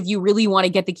 And it's like, if you really want to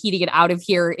get the key to get out of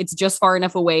here, it's just far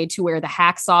enough away to where the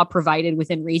hacksaw provided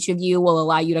within reach of you will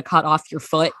allow you to cut off your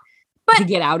foot to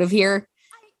get out of here.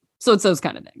 So it's those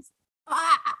kind of things.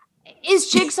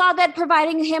 Is Jigsaw then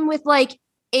providing him with like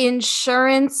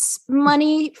insurance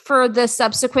money for the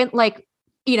subsequent, like,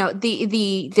 you know,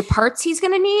 the parts he's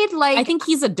going to need? Like, I think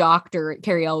he's a doctor,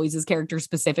 Carrie Elwes' character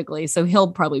specifically, so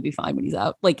he'll probably be fine when he's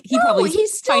out. Like, he's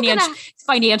still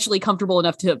financially comfortable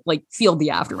enough to like feel the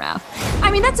aftermath.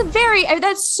 I mean,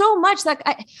 that's so much that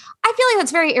I feel like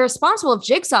that's very irresponsible of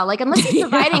Jigsaw. Like, unless he's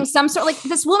providing some sort, like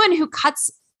this woman who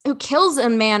kills a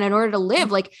man in order to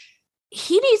live, like,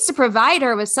 he needs to provide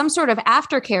her with some sort of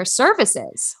aftercare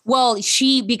services. Well,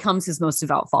 she becomes his most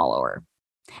devout follower.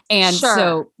 And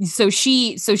so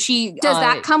she does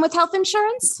that come with health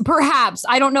insurance? Perhaps.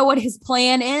 I don't know what his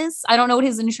plan is. I don't know what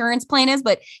his insurance plan is,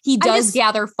 but he does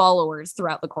gather followers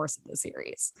throughout the course of the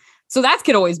series. So that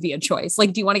could always be a choice.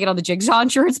 Like, do you want to get on the Jigsaw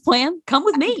insurance plan? Come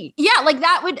with me. Yeah, like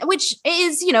that which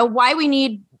is, you know, why we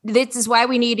need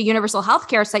a universal health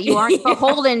care so that you aren't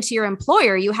beholden to your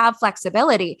employer. You have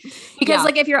flexibility. Because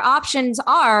like if your options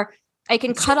are, I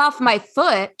can cut off my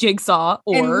foot, Jigsaw,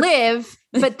 and live,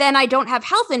 but then I don't have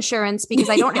health insurance because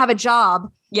I don't have a job.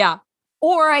 Yeah.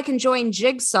 Or I can join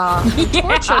Jigsaw and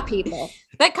torture people.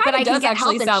 That kind of does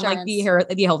actually sound like the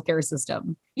healthcare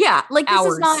system. Yeah. Like this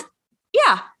is not.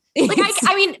 Yeah. Like,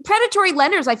 I mean, predatory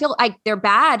lenders, I feel like they're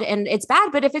bad and it's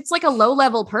bad. But if it's like a low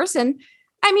level person,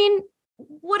 I mean,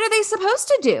 what are they supposed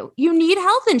to do? You need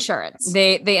health insurance.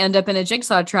 They end up in a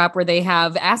jigsaw trap where they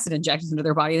have acid injections into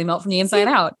their body. They melt from the inside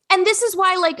out. And this is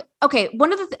why, like, okay,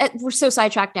 one of the we're so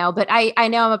sidetracked now, but I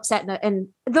know I'm upset. And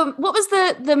what was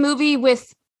the movie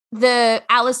with the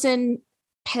Allison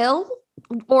Pill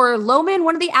or Lohman,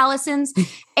 one of the Allisons,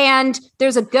 and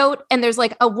there's a goat and there's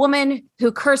like a woman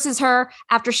who curses her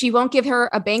after she won't give her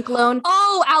a bank loan.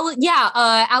 Oh,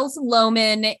 Allison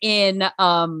Lohman in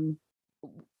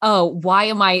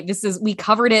we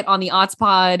covered it on the Odds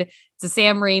Pod. It's a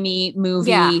Sam Raimi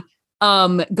movie. Yeah.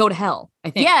 Go to Hell,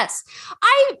 I think. Yes.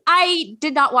 I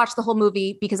did not watch the whole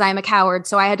movie because I am a coward.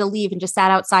 So I had to leave and just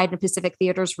sat outside in Pacific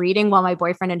Theaters reading while my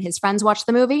boyfriend and his friends watched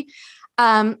the movie.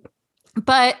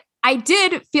 But I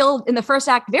did feel in the first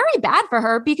act very bad for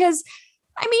her because,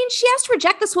 I mean, she has to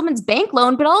reject this woman's bank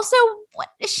loan, but also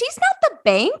she's not the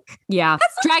bank. Yeah.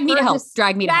 Drag me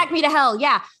to hell.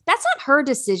 Yeah. That's not her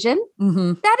decision.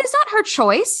 Mm-hmm. That is not her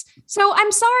choice. So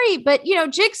I'm sorry, but you know,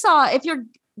 Jigsaw, if you're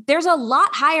there's a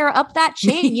lot higher up that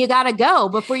chain you got to go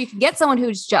before you can get someone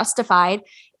who's justified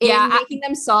in making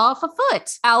them saw off a foot.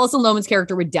 Alison Lohman's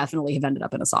character would definitely have ended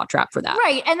up in a saw trap for that.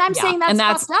 Right. And I'm saying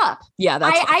that's fucked up. Yeah,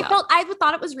 I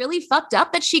thought it was really fucked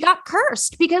up that she got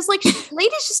cursed because like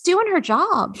lady's just doing her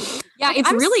job. Yeah, like,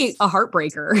 it's really a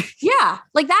heartbreaker. Yeah.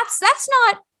 Like that's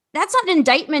not an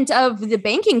indictment of the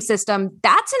banking system.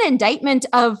 That's an indictment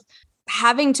of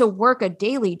having to work a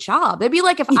daily job. It'd be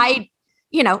like if I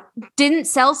didn't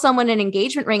sell someone an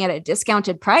engagement ring at a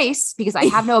discounted price because I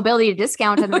have no ability to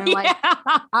discount. And they're like,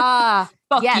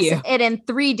 fuck yes, you. And in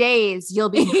 3 days, you'll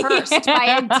be cursed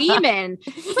by a demon.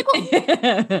 It's like,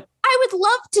 well, I would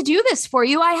love to do this for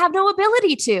you. I have no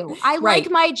ability to. I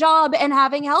like my job and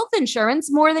having health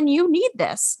insurance more than you need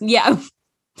this. Yeah.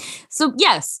 So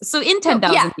yes, so in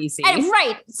 10,000 BC,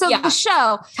 So the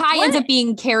show Ty ends up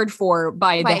being cared for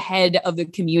by the head of the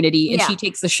community, and she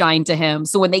takes the shine to him.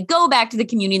 So when they go back to the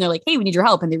community, and they're like, "Hey, we need your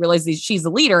help," and they realize she's the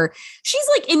leader. She's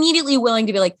like immediately willing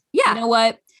to be like, "Yeah, you know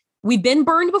what? We've been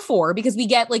burned before," because we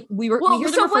get like we hear them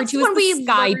referred to as the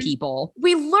Sky People.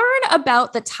 We learn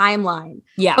about the timeline,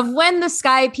 of when the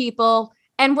Sky People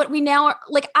and what we now are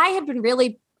like. I have been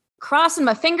really crossing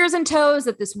my fingers and toes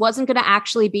that this wasn't going to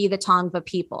actually be the Tongva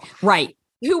people. Right.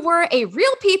 Who were a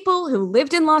real people who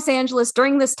lived in Los Angeles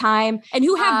during this time. And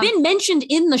who have been mentioned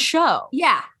in the show.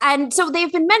 Yeah. And so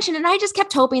they've been mentioned. And I just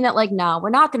kept hoping that like, no,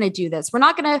 we're not going to do this. We're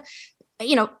not going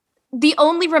to, the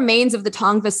only remains of the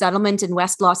Tongva settlement in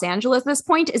West Los Angeles at this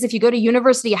point is if you go to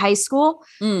University High School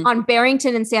on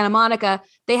Barrington and Santa Monica,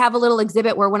 they have a little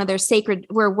exhibit where one of their sacred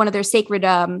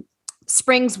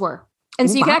springs were. And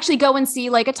so you can actually go and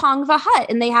see like a Tongva hut,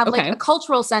 and they have like a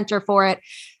cultural center for it.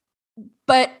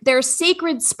 But their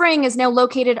sacred spring is now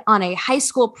located on a high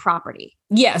school property.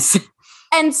 Yes.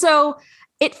 And so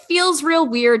it feels real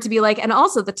weird to be like, and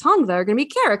also the Tongva are going to be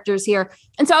characters here.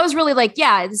 And so I was really like,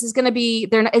 yeah, this is going to be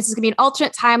an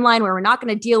alternate timeline where we're not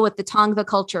going to deal with the Tongva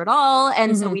culture at all.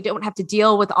 And so we don't have to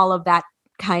deal with all of that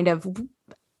kind of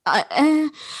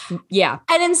yeah.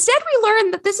 And instead we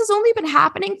learned that this has only been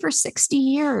happening for 60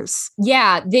 years.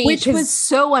 Yeah. Which was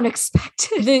so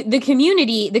unexpected. The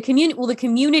community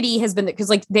has been, because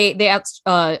like they asked,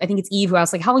 I think it's Eve who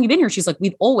asked like, how long have you been here? She's like,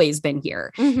 we've always been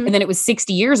here. Mm-hmm. And then it was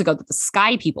 60 years ago that the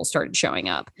Sky People started showing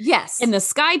up. Yes. And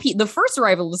the first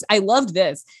arrival was, I loved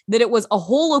this, that it was a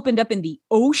hole opened up in the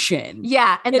ocean.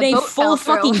 Yeah. And a full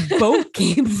fucking boat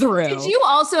came through. Did you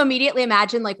also immediately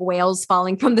imagine like whales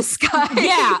falling from the sky?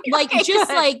 Yeah. Like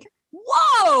like,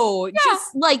 whoa,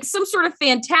 just like some sort of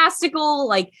fantastical,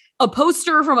 like a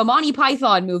poster from a Monty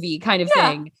Python movie kind of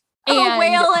thing. And a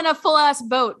whale in a full ass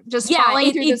boat just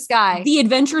falling through the sky. The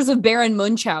Adventures of Baron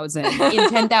Munchausen in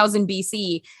 10,000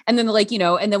 BC. And then like,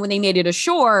 and then when they made it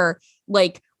ashore,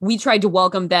 like we tried to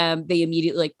welcome them. They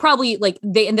immediately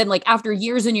and then like after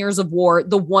years and years of war,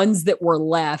 the ones that were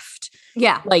left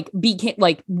became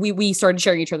like we started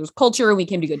sharing each other's culture, and we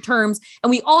came to good terms. And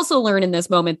we also learn in this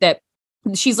moment that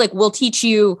she's like, we'll teach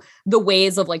you the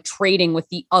ways of like trading with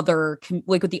the other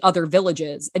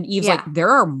villages. And Eve's like, there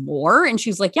are more. And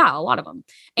she's like, yeah, a lot of them.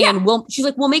 And we'll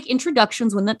make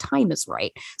introductions when the time is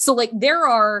right. So like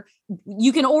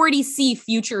you can already see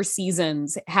future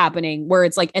seasons happening where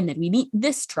it's like, and then we meet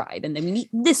this tribe, and then we meet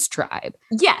this tribe.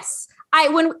 Yes.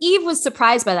 When Eve was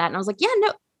surprised by that, and I was like, yeah,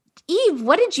 no, Eve,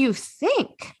 what did you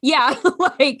think? Yeah.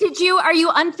 Like, are you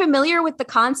unfamiliar with the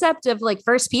concept of like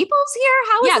First Peoples here?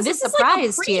 How is this a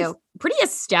surprise to you? Pretty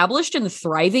established and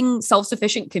thriving,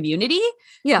 self-sufficient community.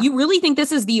 Yeah. You really think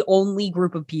this is the only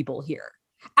group of people here?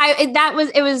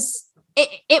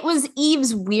 It was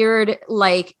Eve's weird,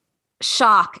 like,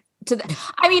 shock to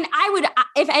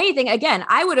if anything, again,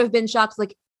 I would have been shocked.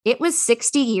 Like, it was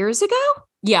 60 years ago.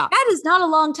 Yeah. That is not a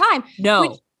long time.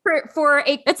 No.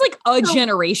 It's like a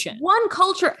generation. One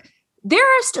culture. There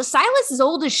are still Silas is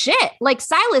old as shit. Like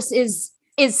Silas is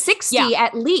 60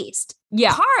 at least.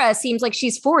 Yeah. Kara seems like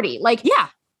she's 40. Like,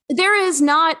 it's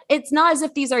not as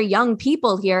if these are young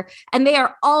people here, and they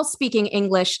are all speaking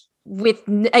English with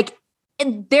like,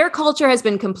 and their culture has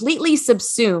been completely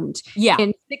subsumed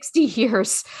in 60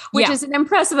 years, which is an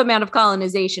impressive amount of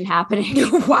colonization happening.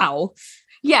 Wow.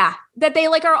 Yeah, that they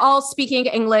like are all speaking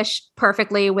English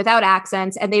perfectly without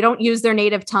accents, and they don't use their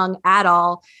native tongue at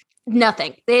all.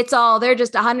 Nothing. They're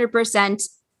just 100%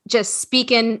 just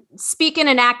speaking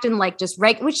and acting like just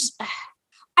right. Which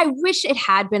I wish it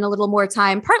had been a little more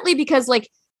time. Partly because like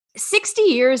 60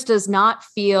 years does not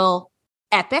feel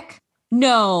epic.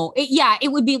 No,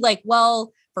 it would be like,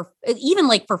 well, for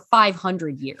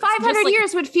 500 years. 500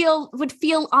 years would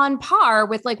feel on par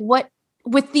with like what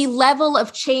with the level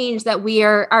of change that we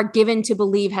are given to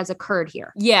believe has occurred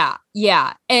here. Yeah.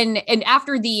 And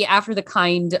after the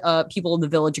kind people in the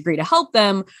village agree to help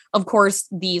them, of course,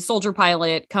 the soldier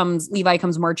pilot Levi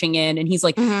comes marching in, and he's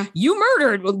like, you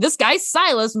murdered, this guy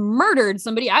Silas murdered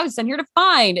somebody I was sent here to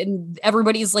find. And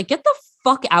everybody's like, get the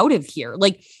fuck out of here.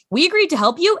 Like, we agreed to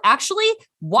help you. Actually,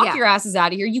 walk your asses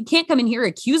out of here. You can't come in here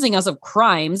accusing us of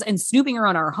crimes and snooping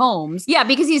around our homes. Yeah,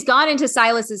 because he's gone into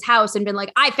Silas's house and been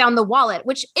like, I found the wallet,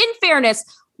 which in fairness,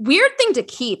 weird thing to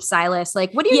keep, Silas.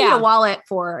 Like, what do you need a wallet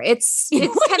for? It's 10,000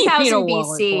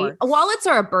 BC. Wallets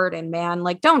are a burden, man.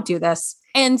 Like, don't do this.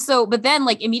 And so, but then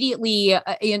like immediately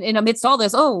in amidst all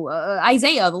this,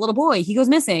 Isaiah, the little boy, he goes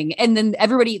missing. And then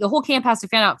the whole camp has to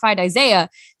find Isaiah.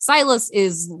 Silas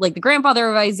is like the grandfather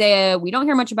of Isaiah. We don't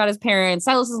hear much about his parents.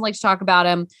 Silas doesn't like to talk about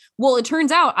him. Well, it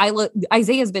turns out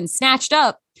Isaiah has been snatched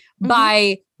up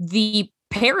by the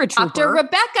paratrooper. Dr.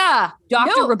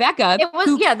 Rebecca. It was,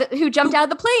 who jumped out of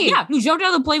the plane. Yeah, who jumped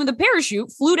out of the plane with a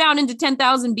parachute, flew down into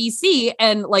 10,000 BC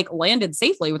and like landed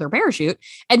safely with her parachute.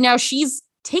 And now she's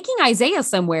taking Isaiah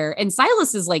somewhere, and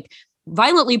Silas is like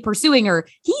violently pursuing her.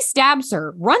 He stabs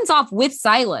her, runs off with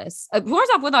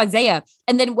Isaiah.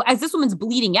 And then as this woman's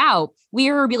bleeding out, we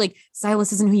hear her be like,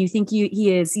 Silas isn't who you think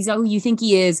he is. He's not who you think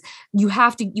he is. You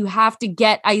have to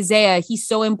get Isaiah. He's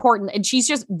so important. And she's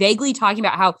just vaguely talking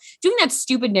about how doing that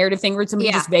stupid narrative thing where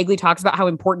somebody just vaguely talks about how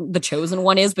important the chosen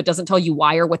one is, but doesn't tell you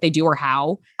why or what they do or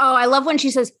how. Oh, I love when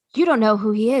she says, you don't know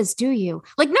who he is, do you?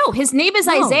 Like, no, his name is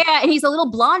Isaiah, and he's a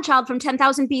little blonde child from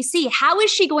 10,000 BC. How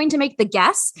is she going to make the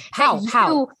guess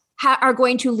how are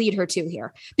going to lead her to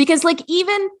here? Because like,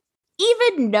 even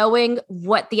knowing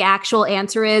what the actual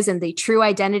answer is and the true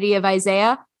identity of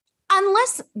Isaiah,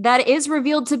 unless that is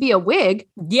revealed to be a wig,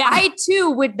 I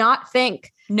too would not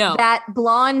think that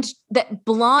blonde it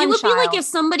would child. Be like if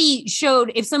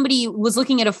somebody was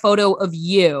looking at a photo of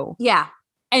you. Yeah.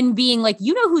 And being like,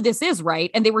 you know who this is, right?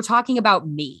 And they were talking about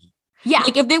me. Yeah.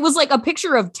 Like if it was like a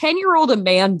picture of 10-year-old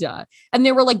Amanda and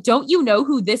they were like, don't you know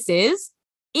who this is?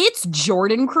 It's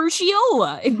Jordan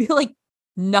Crucchiola. It'd be like,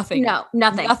 nothing. No,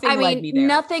 nothing. I mean,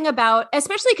 nothing about,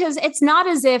 especially because it's not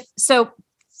as if, so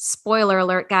spoiler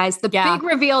alert, guys, the big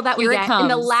reveal that we get in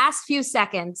the last few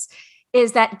seconds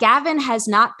is that Gavin has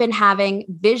not been having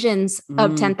visions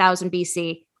of 10,000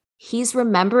 BC. He's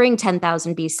remembering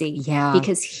 10,000 BC. Yeah.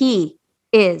 Because he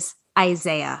is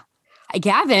Isaiah.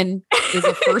 Gavin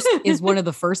is one of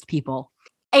the first people.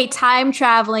 A time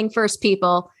traveling first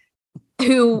people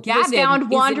who was found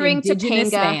wandering to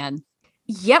Panga. Man.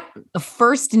 Yep. A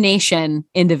First Nation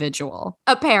individual.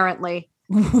 Apparently.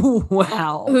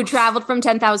 Wow. Who traveled from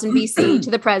 10,000 BC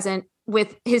to the present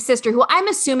with his sister, who I'm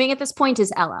assuming at this point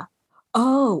is Ella.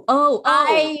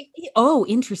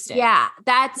 Interesting. Yeah.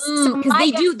 That's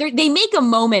because they make a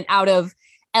moment out of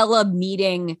Ella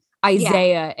meeting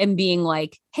Isaiah and being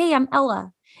like, hey, I'm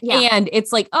Ella. Yeah. And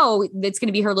it's like, oh, it's going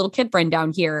to be her little kid friend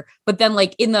down here. But then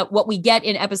like what we get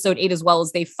in episode 8 as well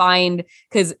is they find,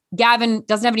 because Gavin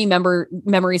doesn't have any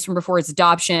memories from before his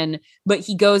adoption, but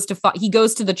he goes to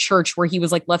the church where he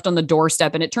was like left on the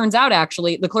doorstep. And it turns out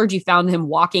actually the clergy found him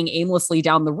walking aimlessly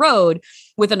down the road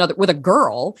with a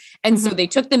girl. And so they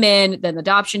took them in, then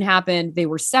adoption happened. They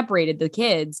were separated, the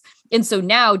kids. And so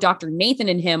now Dr. Nathan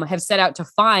and him have set out to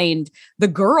find the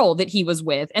girl that he was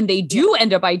with. And they do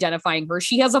end up identifying her.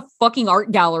 She has a fucking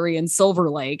art gallery in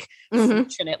Silver Lake,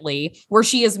 fortunately, where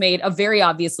she has made a very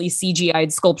obviously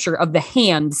CGI'd sculpture of the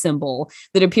hand symbol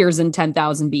that appears in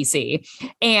 10,000 BC.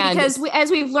 And because as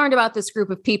we've learned about this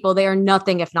group of people, they are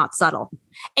nothing if not subtle.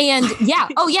 And and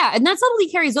that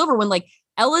subtlety carries over when like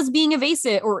Ella's being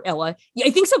evasive, or Ella. Yeah,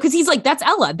 I think so. Cause he's like, that's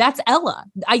Ella.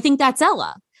 I think that's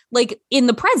Ella. Like in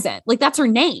the present, like that's her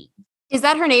name. Is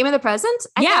that her name in the present?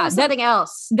 I thought it was something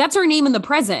else. That's her name in the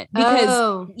present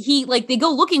because they go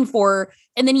looking for her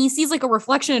and then he sees like a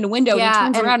reflection in a window and he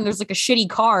turns around and there's like a shitty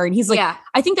car and he's like,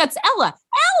 I think that's Ella.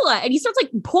 And he starts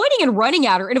like pointing and running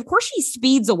at her. And of course she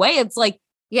speeds away. It's like,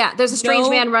 there's a strange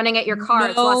man running at your car.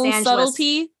 It's Los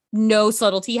Angeles. No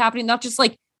subtlety happening. Not just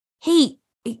like, hey,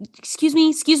 excuse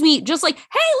me, just like,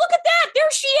 hey, look at that,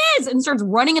 there she is, and starts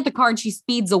running at the car and she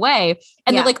speeds away.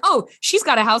 And they're like, oh, she's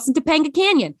got a house in Topanga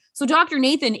Canyon. So Dr.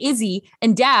 Nathan, Izzy,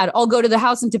 and Dad all go to the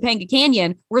house in Topanga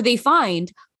Canyon where they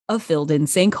find a filled-in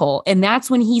sinkhole. And that's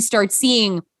when he starts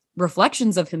seeing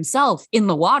reflections of himself in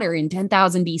the water in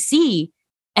 10,000 BC.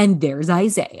 And there's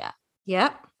Isaiah.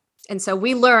 Yep. And so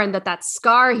we learned that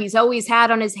scar he's always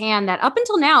had on his hand that up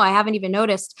until now, I haven't even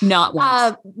noticed. Not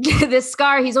once. This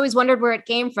scar, he's always wondered where it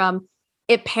came from.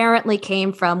 It apparently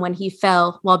came from when he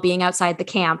fell while being outside the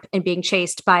camp and being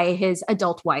chased by his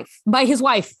adult wife. By his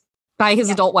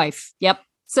adult wife. Yep.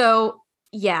 So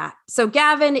Yeah. So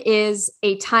Gavin is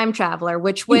a time traveler,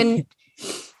 which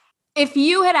if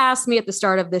you had asked me at the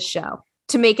start of this show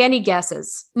to make any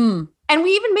guesses, and we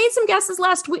even made some guesses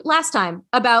last time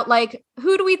about like,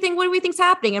 what do we think's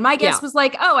happening? And my guess was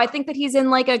like, oh, I think that he's in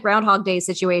like a Groundhog Day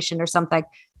situation or something.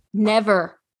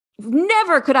 Never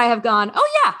could I have gone, oh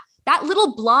yeah, that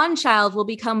little blonde child will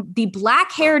become the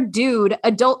black-haired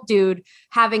adult dude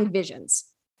having visions.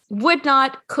 Would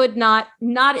not, could not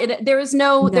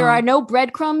there are no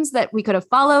breadcrumbs that we could have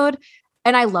followed.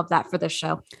 And I love that for this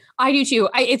show. I do too.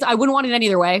 I wouldn't want it any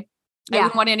other way. Yeah. I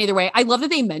wouldn't want it any other way. I love that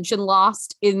they mentioned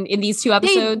Lost in these two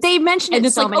episodes. They mentioned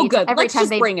it so many good. Every Let's time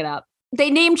just bring it up. They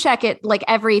name check it like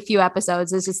every few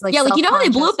episodes. It's just like, yeah, like, you know how they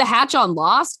blew up the hatch on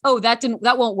Lost? Oh, that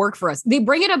won't work for us. They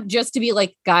bring it up just to be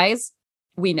like, guys,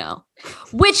 we know.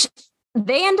 Which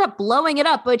they end up blowing it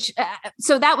up, which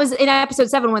so that was in episode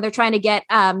 7 when they're trying to get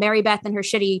Mary Beth and her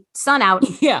shitty son out.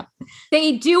 Yeah.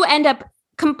 They do end up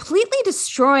completely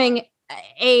destroying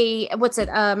with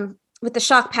the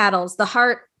shock paddles, the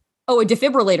heart. Oh, a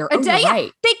defibrillator.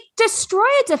 Right. They destroy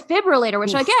a defibrillator,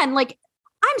 which again, like,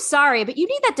 I'm sorry, but you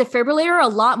need that defibrillator a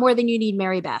lot more than you need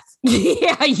Mary Beth.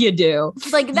 Yeah, you do.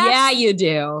 Like that. Yeah, you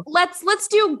do. Let's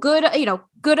do good,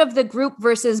 good of the group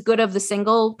versus good of the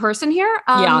single person here.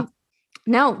 Yeah.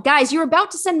 No, guys, you're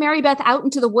about to send Mary Beth out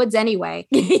into the woods anyway.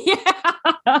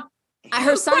 Yeah.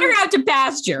 Her son, put her out to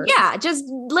pasture. Yeah, just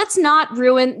let's not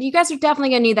ruin. You guys are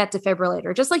definitely going to need that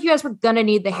defibrillator, just like you guys were going to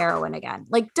need the heroin again.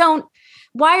 Like,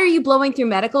 why are you blowing through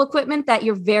medical equipment that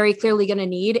you're very clearly going to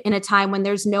need in a time when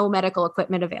there's no medical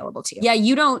equipment available to you? Yeah,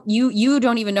 you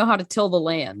don't even know how to till the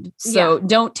land. So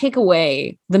don't take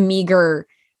away the meager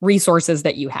resources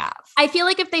that you have. I feel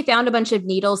like if they found a bunch of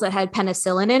needles that had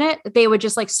penicillin in it, they would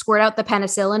just like squirt out the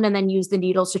penicillin and then use the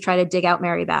needles to try to dig out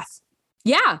Mary Beth.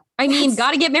 Yeah. I mean,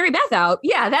 got to get Mary Beth out.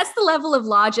 Yeah. That's the level of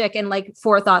logic and like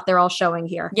forethought they're all showing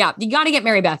here. Yeah. You got to get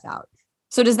Mary Beth out.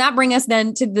 So does that bring us to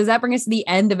the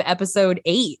end of episode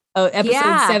 8,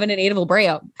 episode 7 and 8 of La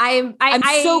Brea? I'm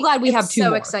so glad we have two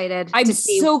more. Excited. I'm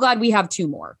so glad we have 2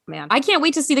 more. Man, I can't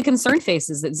wait to see the concerned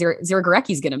faces that Zira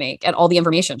Gorecki's going to make at all the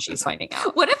information she's finding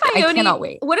out. What if I cannot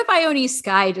wait. What if Ione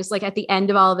Skye just like at the end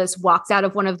of all of this walks out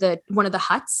of one of the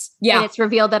huts? Yeah. And it's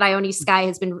revealed that Ione Skye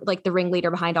has been like the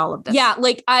ringleader behind all of this. Yeah.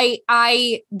 Like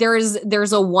there's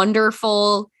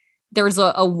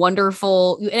a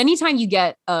wonderful, anytime you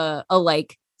get a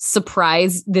like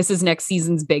surprise, this is next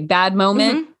season's big bad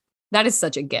moment. Mm-hmm. That is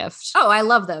such a gift. Oh, I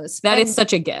love those. That is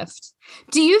such a gift.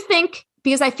 Do you think,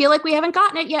 because I feel like we haven't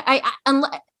gotten it yet,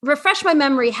 refresh my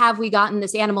memory, have we gotten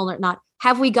this animal or not?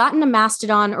 Have we gotten a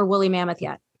mastodon or woolly mammoth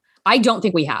yet? I don't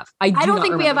think we have. I don't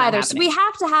think we have either. So we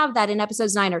have to have that in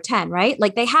episodes 9 or 10, right?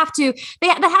 Like that has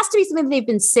to be something they've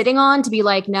been sitting on to be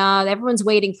like, no, everyone's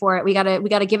waiting for it. We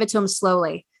gotta give it to them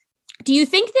slowly. Do you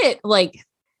think that like,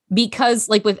 because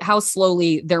like with how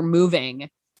slowly they're moving,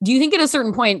 do you think at a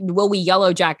certain point, will we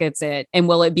yellow jackets it and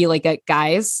will it be like,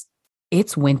 guys,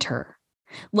 it's winter?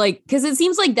 Like, cause it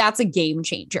seems like that's a game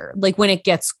changer. Like when it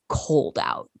gets cold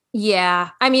out.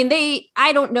 Yeah. I mean,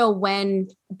 I don't know when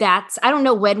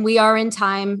we are in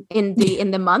time in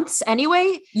the months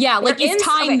anyway. Yeah. Like is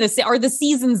time the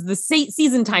seasons, the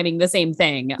season timing the same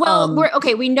thing? Well,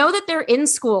 we know that they're in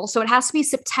school. So it has to be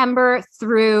sometime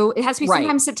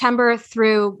September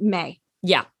through May.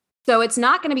 Yeah. So it's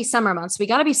not going to be summer months. We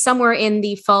got to be somewhere in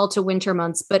the fall to winter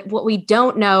months. But what we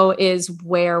don't know is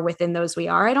where within those we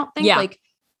are. I don't think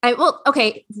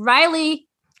Riley,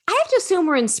 I have to assume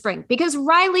we're in spring because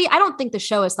Riley, I don't think the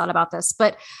show has thought about this,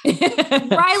 but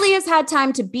Riley has had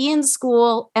time to be in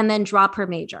school and then drop her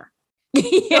major.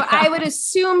 Yeah. So I would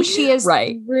assume she is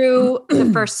through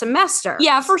the first semester.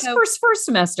 Yeah, first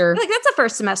semester. Like that's a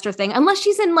first semester thing, unless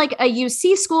she's in like a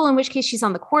UC school, in which case she's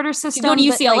on the quarter system. She's going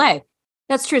to UCLA. Like,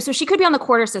 that's true. So she could be on the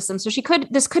quarter system. So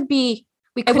this could be.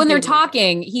 And when they're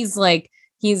talking, he's like.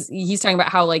 He's talking about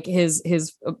how like his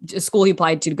school he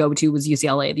applied to go to was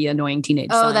UCLA, the annoying teenage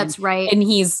son. That's right. And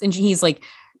he's like,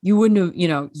 you wouldn't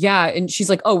have, yeah. And she's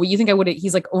like, oh, well, you think I would have,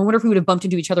 he's like, oh, I wonder if we would have bumped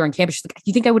into each other on campus. She's like,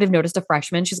 you think I would have noticed a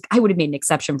freshman? She's like, I would have made an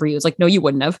exception for you. It's like, no, you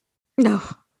wouldn't have. No.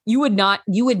 You would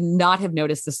not have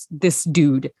noticed this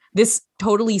dude, this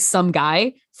totally some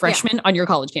guy, freshman on your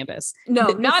college campus. No,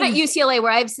 not at UCLA,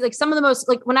 where I've seen like some of the most,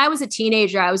 like when I was a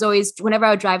teenager, I was always, whenever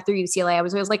I would drive through UCLA, I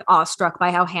was always like awestruck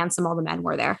by how handsome all the men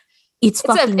were there. It's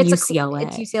UCLA.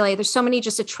 It's UCLA. There's so many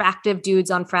just attractive dudes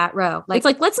on frat row. Like, it's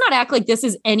like, let's not act like this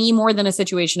is any more than a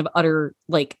situation of utter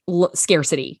like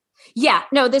scarcity. Yeah,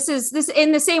 no, this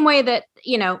in the same way that,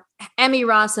 Emmy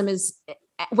Rossum is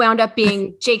wound up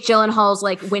being Jake Gyllenhaal's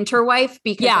like winter wife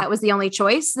because that was the only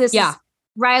choice. This is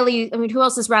Riley. I mean, who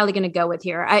else is Riley going to go with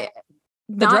here?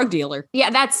 The drug dealer. Yeah,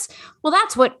 that's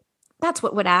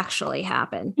what would actually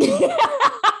happen.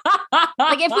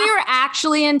 Like if we were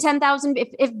actually in 10,000,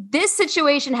 if this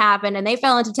situation happened and they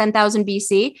fell into 10,000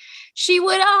 BC, she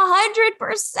would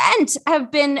 100%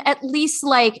 have been at least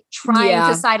like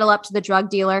trying to sidle up to the drug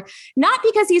dealer, not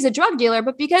because he's a drug dealer,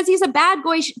 but because he's a bad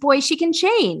boy she can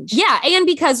change. Yeah. And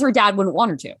because her dad wouldn't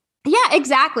want her to. Yeah,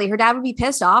 exactly. Her dad would be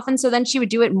pissed off. And so then she would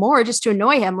do it more just to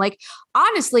annoy him. Like,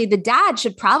 honestly, the dad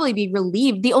should probably be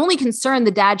relieved. The only concern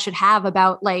the dad should have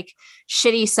about like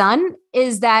shitty son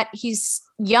is that he's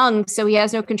young, so he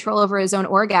has no control over his own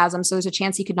orgasm. So there's a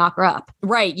chance he could knock her up.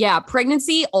 Right. Yeah.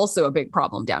 Pregnancy, also a big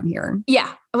problem down here.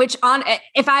 Yeah. Which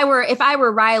if I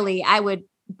were Riley, I would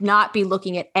not be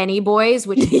looking at any boys,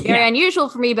 which is very unusual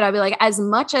for me. But I'd be like, as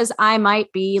much as I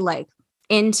might be like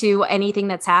into anything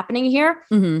that's happening here,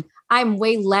 I'm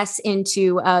way less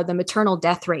into the maternal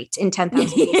death rate in 10,000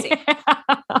 BC.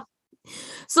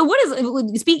 So what is,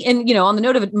 and on the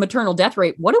note of maternal death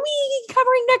rate, what are we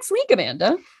covering next week,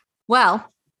 Amanda? Well,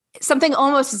 something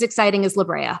almost as exciting as La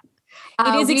Brea.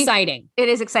 It is exciting. It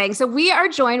is exciting. So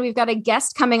we've got a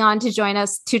guest coming on to join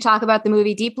us to talk about the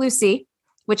movie Deep Blue Sea,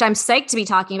 which I'm psyched to be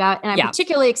talking about. And I'm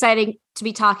particularly excited to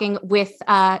be talking with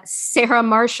Sarah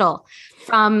Marshall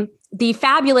from the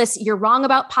fabulous You're Wrong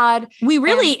About pod. We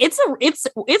really, it's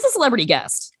a celebrity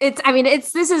guest. This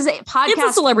is a podcast. It's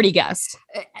a celebrity guest.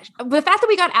 The fact that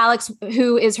we got Alex,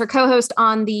 who is her co-host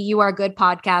on the You Are Good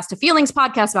podcast, a feelings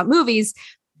podcast about movies,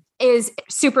 is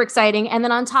super exciting. And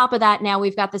then on top of that, now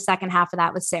we've got the second half of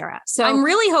that with Sarah. So I'm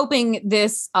really hoping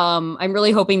this can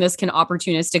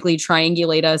opportunistically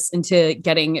triangulate us into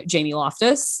getting Jamie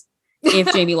Loftus.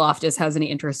 If Jamie Loftus has any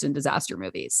interest in disaster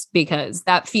movies, because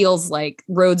that feels like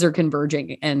roads are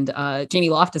converging. And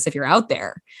Jamie Loftus, if you're out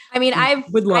there, I mean, I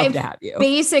would love to have you.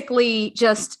 Basically,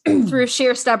 just through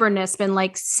sheer stubbornness, been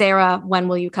like, Sarah, when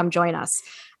will you come join us?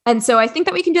 And so I think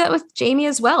that we can do that with Jamie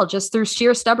as well, just through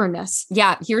sheer stubbornness.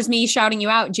 Yeah, here's me shouting you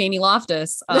out, Jamie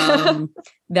Loftus.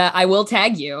 That I will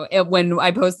tag you when I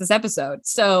post this episode.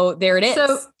 So there it is.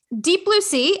 So Deep Blue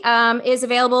Sea is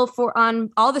available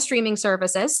on all the streaming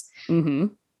services. Mm-hmm.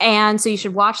 And so you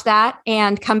should watch that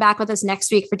and come back with us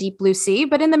next week for Deep Blue Sea.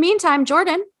 But in the meantime,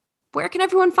 Jordan, where can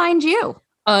everyone find you?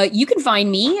 You can find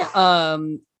me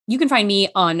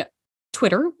on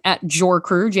Twitter at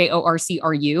JorCrew,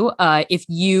 JORCRU. If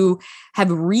you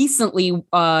have recently,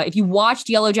 if you watched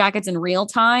Yellow Jackets in real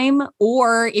time,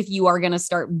 or if you are going to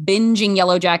start binging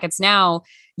Yellow Jackets now,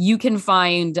 you can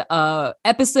find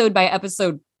episode by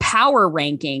episode power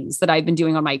rankings that I've been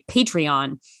doing on my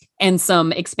Patreon, and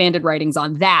some expanded writings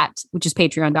on that, which is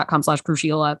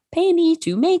patreon.com/Cruciola. Pay me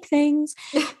to make things.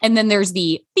 And then there's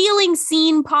the Feeling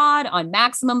Seen pod on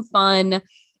Maximum Fun.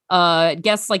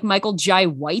 Guests like Michael Jai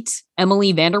White,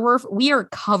 Emily Vanderwerf. We are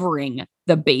covering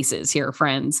the bases here,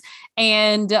 friends.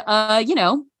 And, check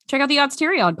out the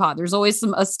Oddsterion pod. There's always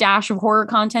a stash of horror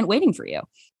content waiting for you.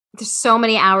 There's so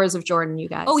many hours of Jordan, you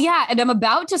guys. Oh, yeah. And I'm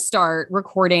about to start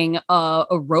recording a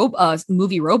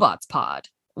movie robots pod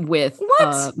with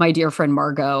my dear friend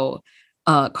Margot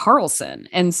Carlson.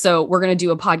 And so we're going to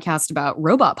do a podcast about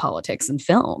robot politics and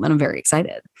film. And I'm very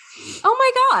excited. Oh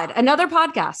my God. Another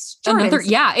podcast.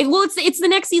 It's the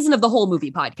next season of the whole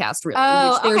movie podcast,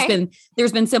 really.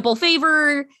 There's been Simple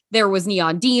Favor, there was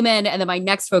Neon Demon, and then my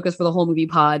next focus for the whole movie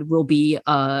pod will be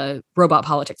robot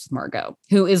politics with Margot,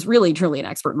 who is really truly an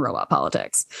expert in robot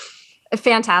politics.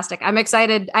 Fantastic. I'm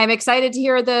excited to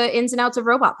hear the ins and outs of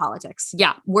robot politics.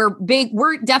 Yeah, we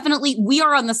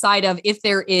are on the side of, if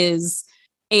there is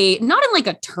not in like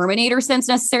a Terminator sense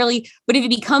necessarily, but if it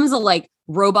becomes a like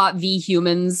robot v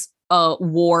humans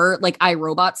war, like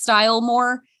iRobot style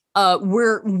more,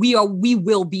 we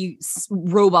will be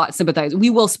robot sympathizers. We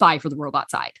will spy for the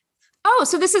robot side. Oh,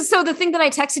 so the thing that I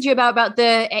texted you about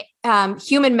the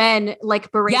human men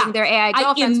like berating their AI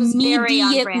girlfriends was very on brand.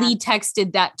 I immediately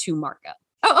texted that to Margo.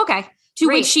 Oh, okay. To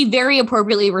which she very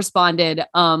appropriately responded,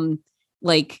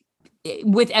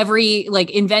 with every,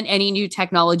 invent any new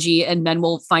technology and men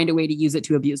will find a way to use it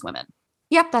to abuse women.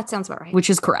 Yep, that sounds about right. Which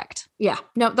is correct. Yeah.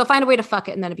 No, they'll find a way to fuck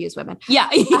it and then abuse women. Yeah.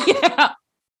 Yeah.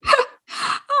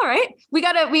 All right. We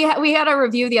had a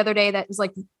review the other day that was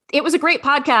like, it was a great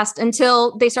podcast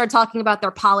until they started talking about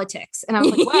their politics. And I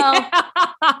was like, well,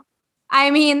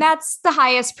 I mean, that's the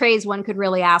highest praise one could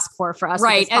really ask for us.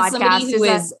 Right. As somebody who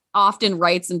often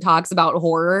writes and talks about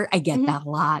horror, I get that a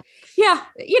lot. Yeah.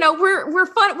 We're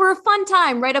fun. We're a fun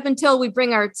time right up until we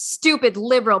bring our stupid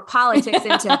liberal politics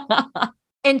into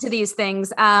into these things.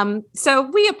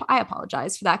 So I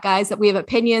apologize for that, guys, that we have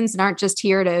opinions and aren't just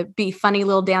here to be funny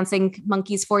little dancing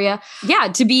monkeys for you. Yeah,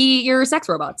 to be your sex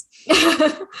robots.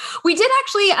 We did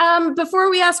actually,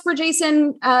 before we ask for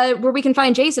Jason, where we can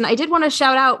find Jason, I did want to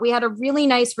shout out, we had a really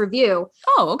nice review.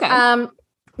 Oh, okay.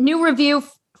 New review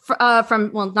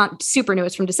from, well, not super new,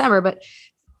 it's from December, but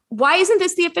why isn't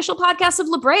this the official podcast of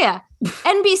La Brea?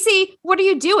 NBC, what are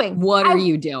you doing? What are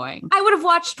you doing? I would have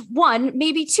watched 1,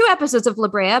 maybe 2 episodes of La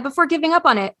Brea before giving up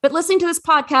on it. But listening to this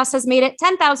podcast has made it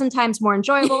 10,000 times more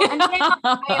enjoyable. And now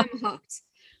I am hooked.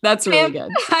 That's really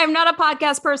good. I'm not a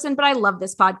podcast person, but I love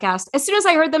this podcast. As soon as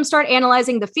I heard them start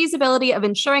analyzing the feasibility of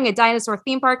ensuring a dinosaur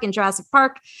theme park in Jurassic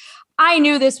Park, I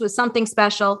knew this was something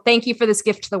special. Thank you for this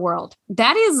gift to the world.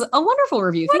 That is a wonderful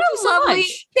review. Thank you so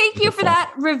much. Thank you for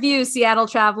that review, Seattle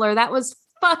Traveler. That was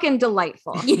fucking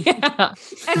delightful. Yeah.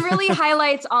 And really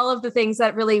highlights all of the things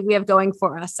that really we have going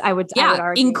for us. I would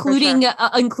argue, including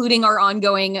including our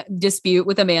ongoing dispute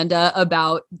with Amanda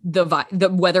about the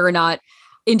whether or not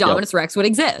Indominus Rex would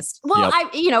exist. Well,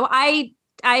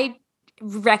 I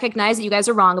recognize that you guys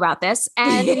are wrong about this.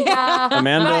 And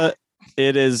Amanda,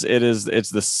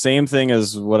 it's the same thing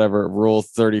as whatever Rule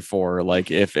 34. Like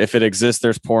if it exists,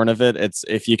 there's porn of it. It's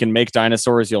if you can make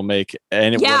dinosaurs, you'll make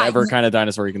whatever kind of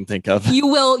dinosaur you can think of. You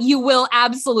will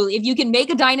absolutely. If you can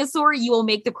make a dinosaur, you will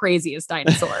make the craziest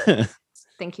dinosaur.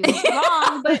 Think you was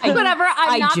wrong, but whatever.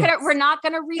 We're not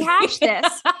gonna rehash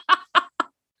this.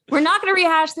 We're not going to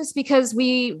rehash this because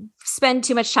we spend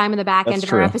too much time in the back end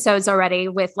of our episodes already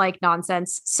with like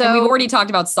nonsense. So and we've already talked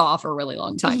about Saw for a really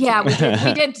long time. Yeah,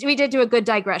 we did do a good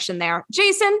digression there.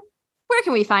 Jason, where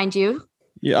can we find you?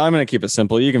 Yeah, I'm going to keep it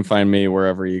simple. You can find me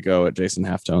wherever you go at Jason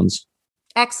Halftones.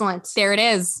 Excellent. There it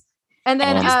is. And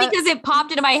then just because it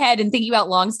popped into my head and thinking about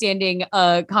longstanding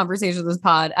conversation with this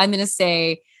pod, I'm going to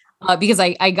say because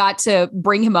I got to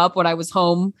bring him up when I was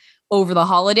home over the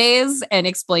holidays and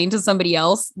explain to somebody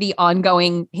else the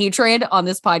ongoing hatred on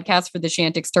this podcast for the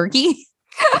Shantix turkey.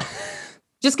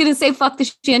 Just going to say, fuck the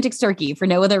Shantix turkey for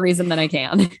no other reason than I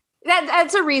can.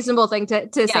 That's a reasonable thing to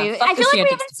say. I feel like we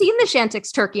haven't seen the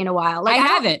Shantix turkey in a while. Like, I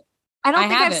haven't. I don't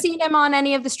think I've seen him on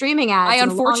any of the streaming ads. I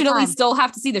unfortunately still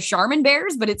have to see the Charmin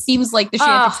bears, but it seems like the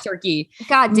Shantix turkey.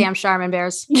 Goddamn Charmin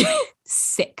bears.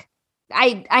 Sick.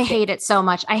 I hate it so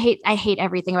much. I hate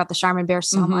everything about the Charmin bears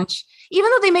so much, even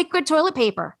though they make good toilet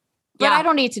paper. But I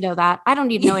don't need to know that. I don't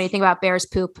need to know anything about bears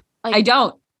poop. Like, I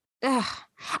don't. You know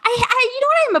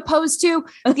what I'm opposed to?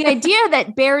 The idea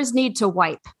that bears need to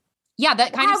wipe. Yeah,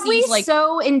 that kind of seems like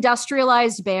so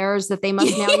industrialized bears that they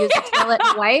must now use a toilet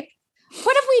and wipe.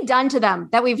 What have we done to them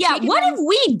that we've what have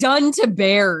we done to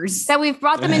bears? That we've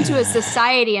brought them into a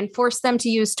society and forced them to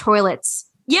use toilets.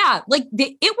 Yeah, like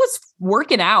it was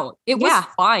working out. It was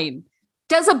fine.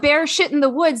 Does a bear shit in the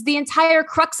woods? The entire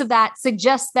crux of that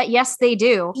suggests that yes, they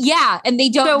do. Yeah, and they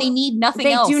don't. So they need nothing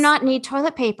else. They do not need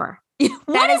toilet paper.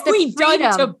 What have we done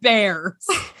to bears?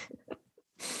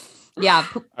 Yeah,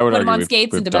 put them on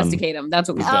skates and domesticate them. That's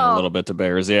what we've done a little bit to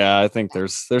bears. Yeah, I think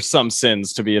there's some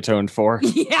sins to be atoned for.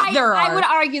 Yeah, there are. I would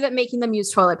argue that making them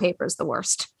use toilet paper is the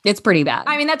worst. It's pretty bad.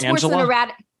 I mean, that's worse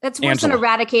than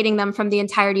eradicating them from the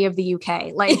entirety of the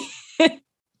UK. Like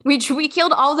we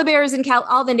killed all the bears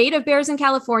all the native bears in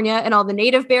California and all the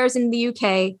native bears in the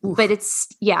UK. Oof. But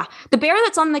the bear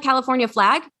that's on the California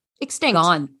flag, extinct.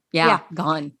 Gone. Yeah.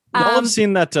 Gone. Y'all have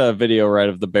seen that video, right,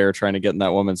 of the bear trying to get in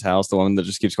that woman's house? The woman that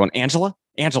just keeps going, Angela?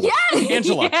 Yes!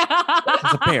 Angela.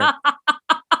 It's a bear.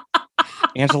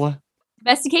 Angela.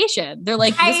 Domestication. They're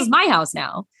like, this is my house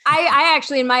now. I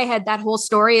actually, in my head, that whole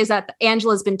story is that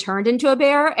Angela's been turned into a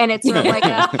bear. And it's sort of like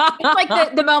it's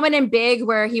like the moment in Big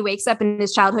where he wakes up in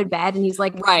his childhood bed and he's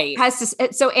like,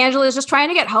 so Angela is just trying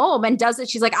to get home and does it.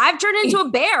 She's like, I've turned into a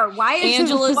bear. Why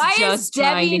is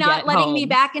Debbie not letting me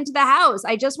back into the house?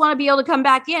 I just want to be able to come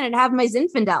back in and have my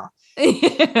Zinfandel.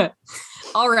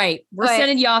 All right. We're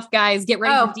sending you off, guys. Get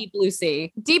ready for Deep Blue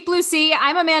Sea. Deep Blue Sea.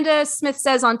 I'm Amanda Smith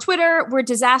Says on Twitter. We're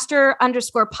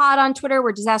disaster_pod on Twitter.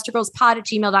 We're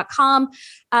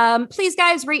disastergirlspod@gmail.com. Please,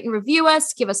 guys, rate and review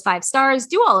us. Give us 5 stars.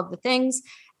 Do all of the things.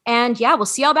 And yeah, we'll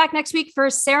see y'all back next week for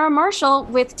Sarah Marshall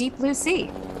with Deep Blue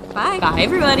Sea. Bye. Bye,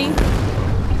 everybody.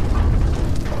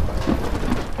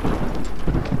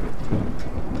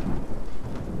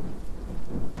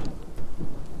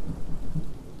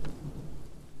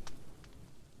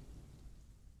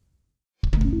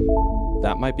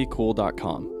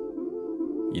 Thatmightbecool.com.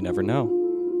 You never know.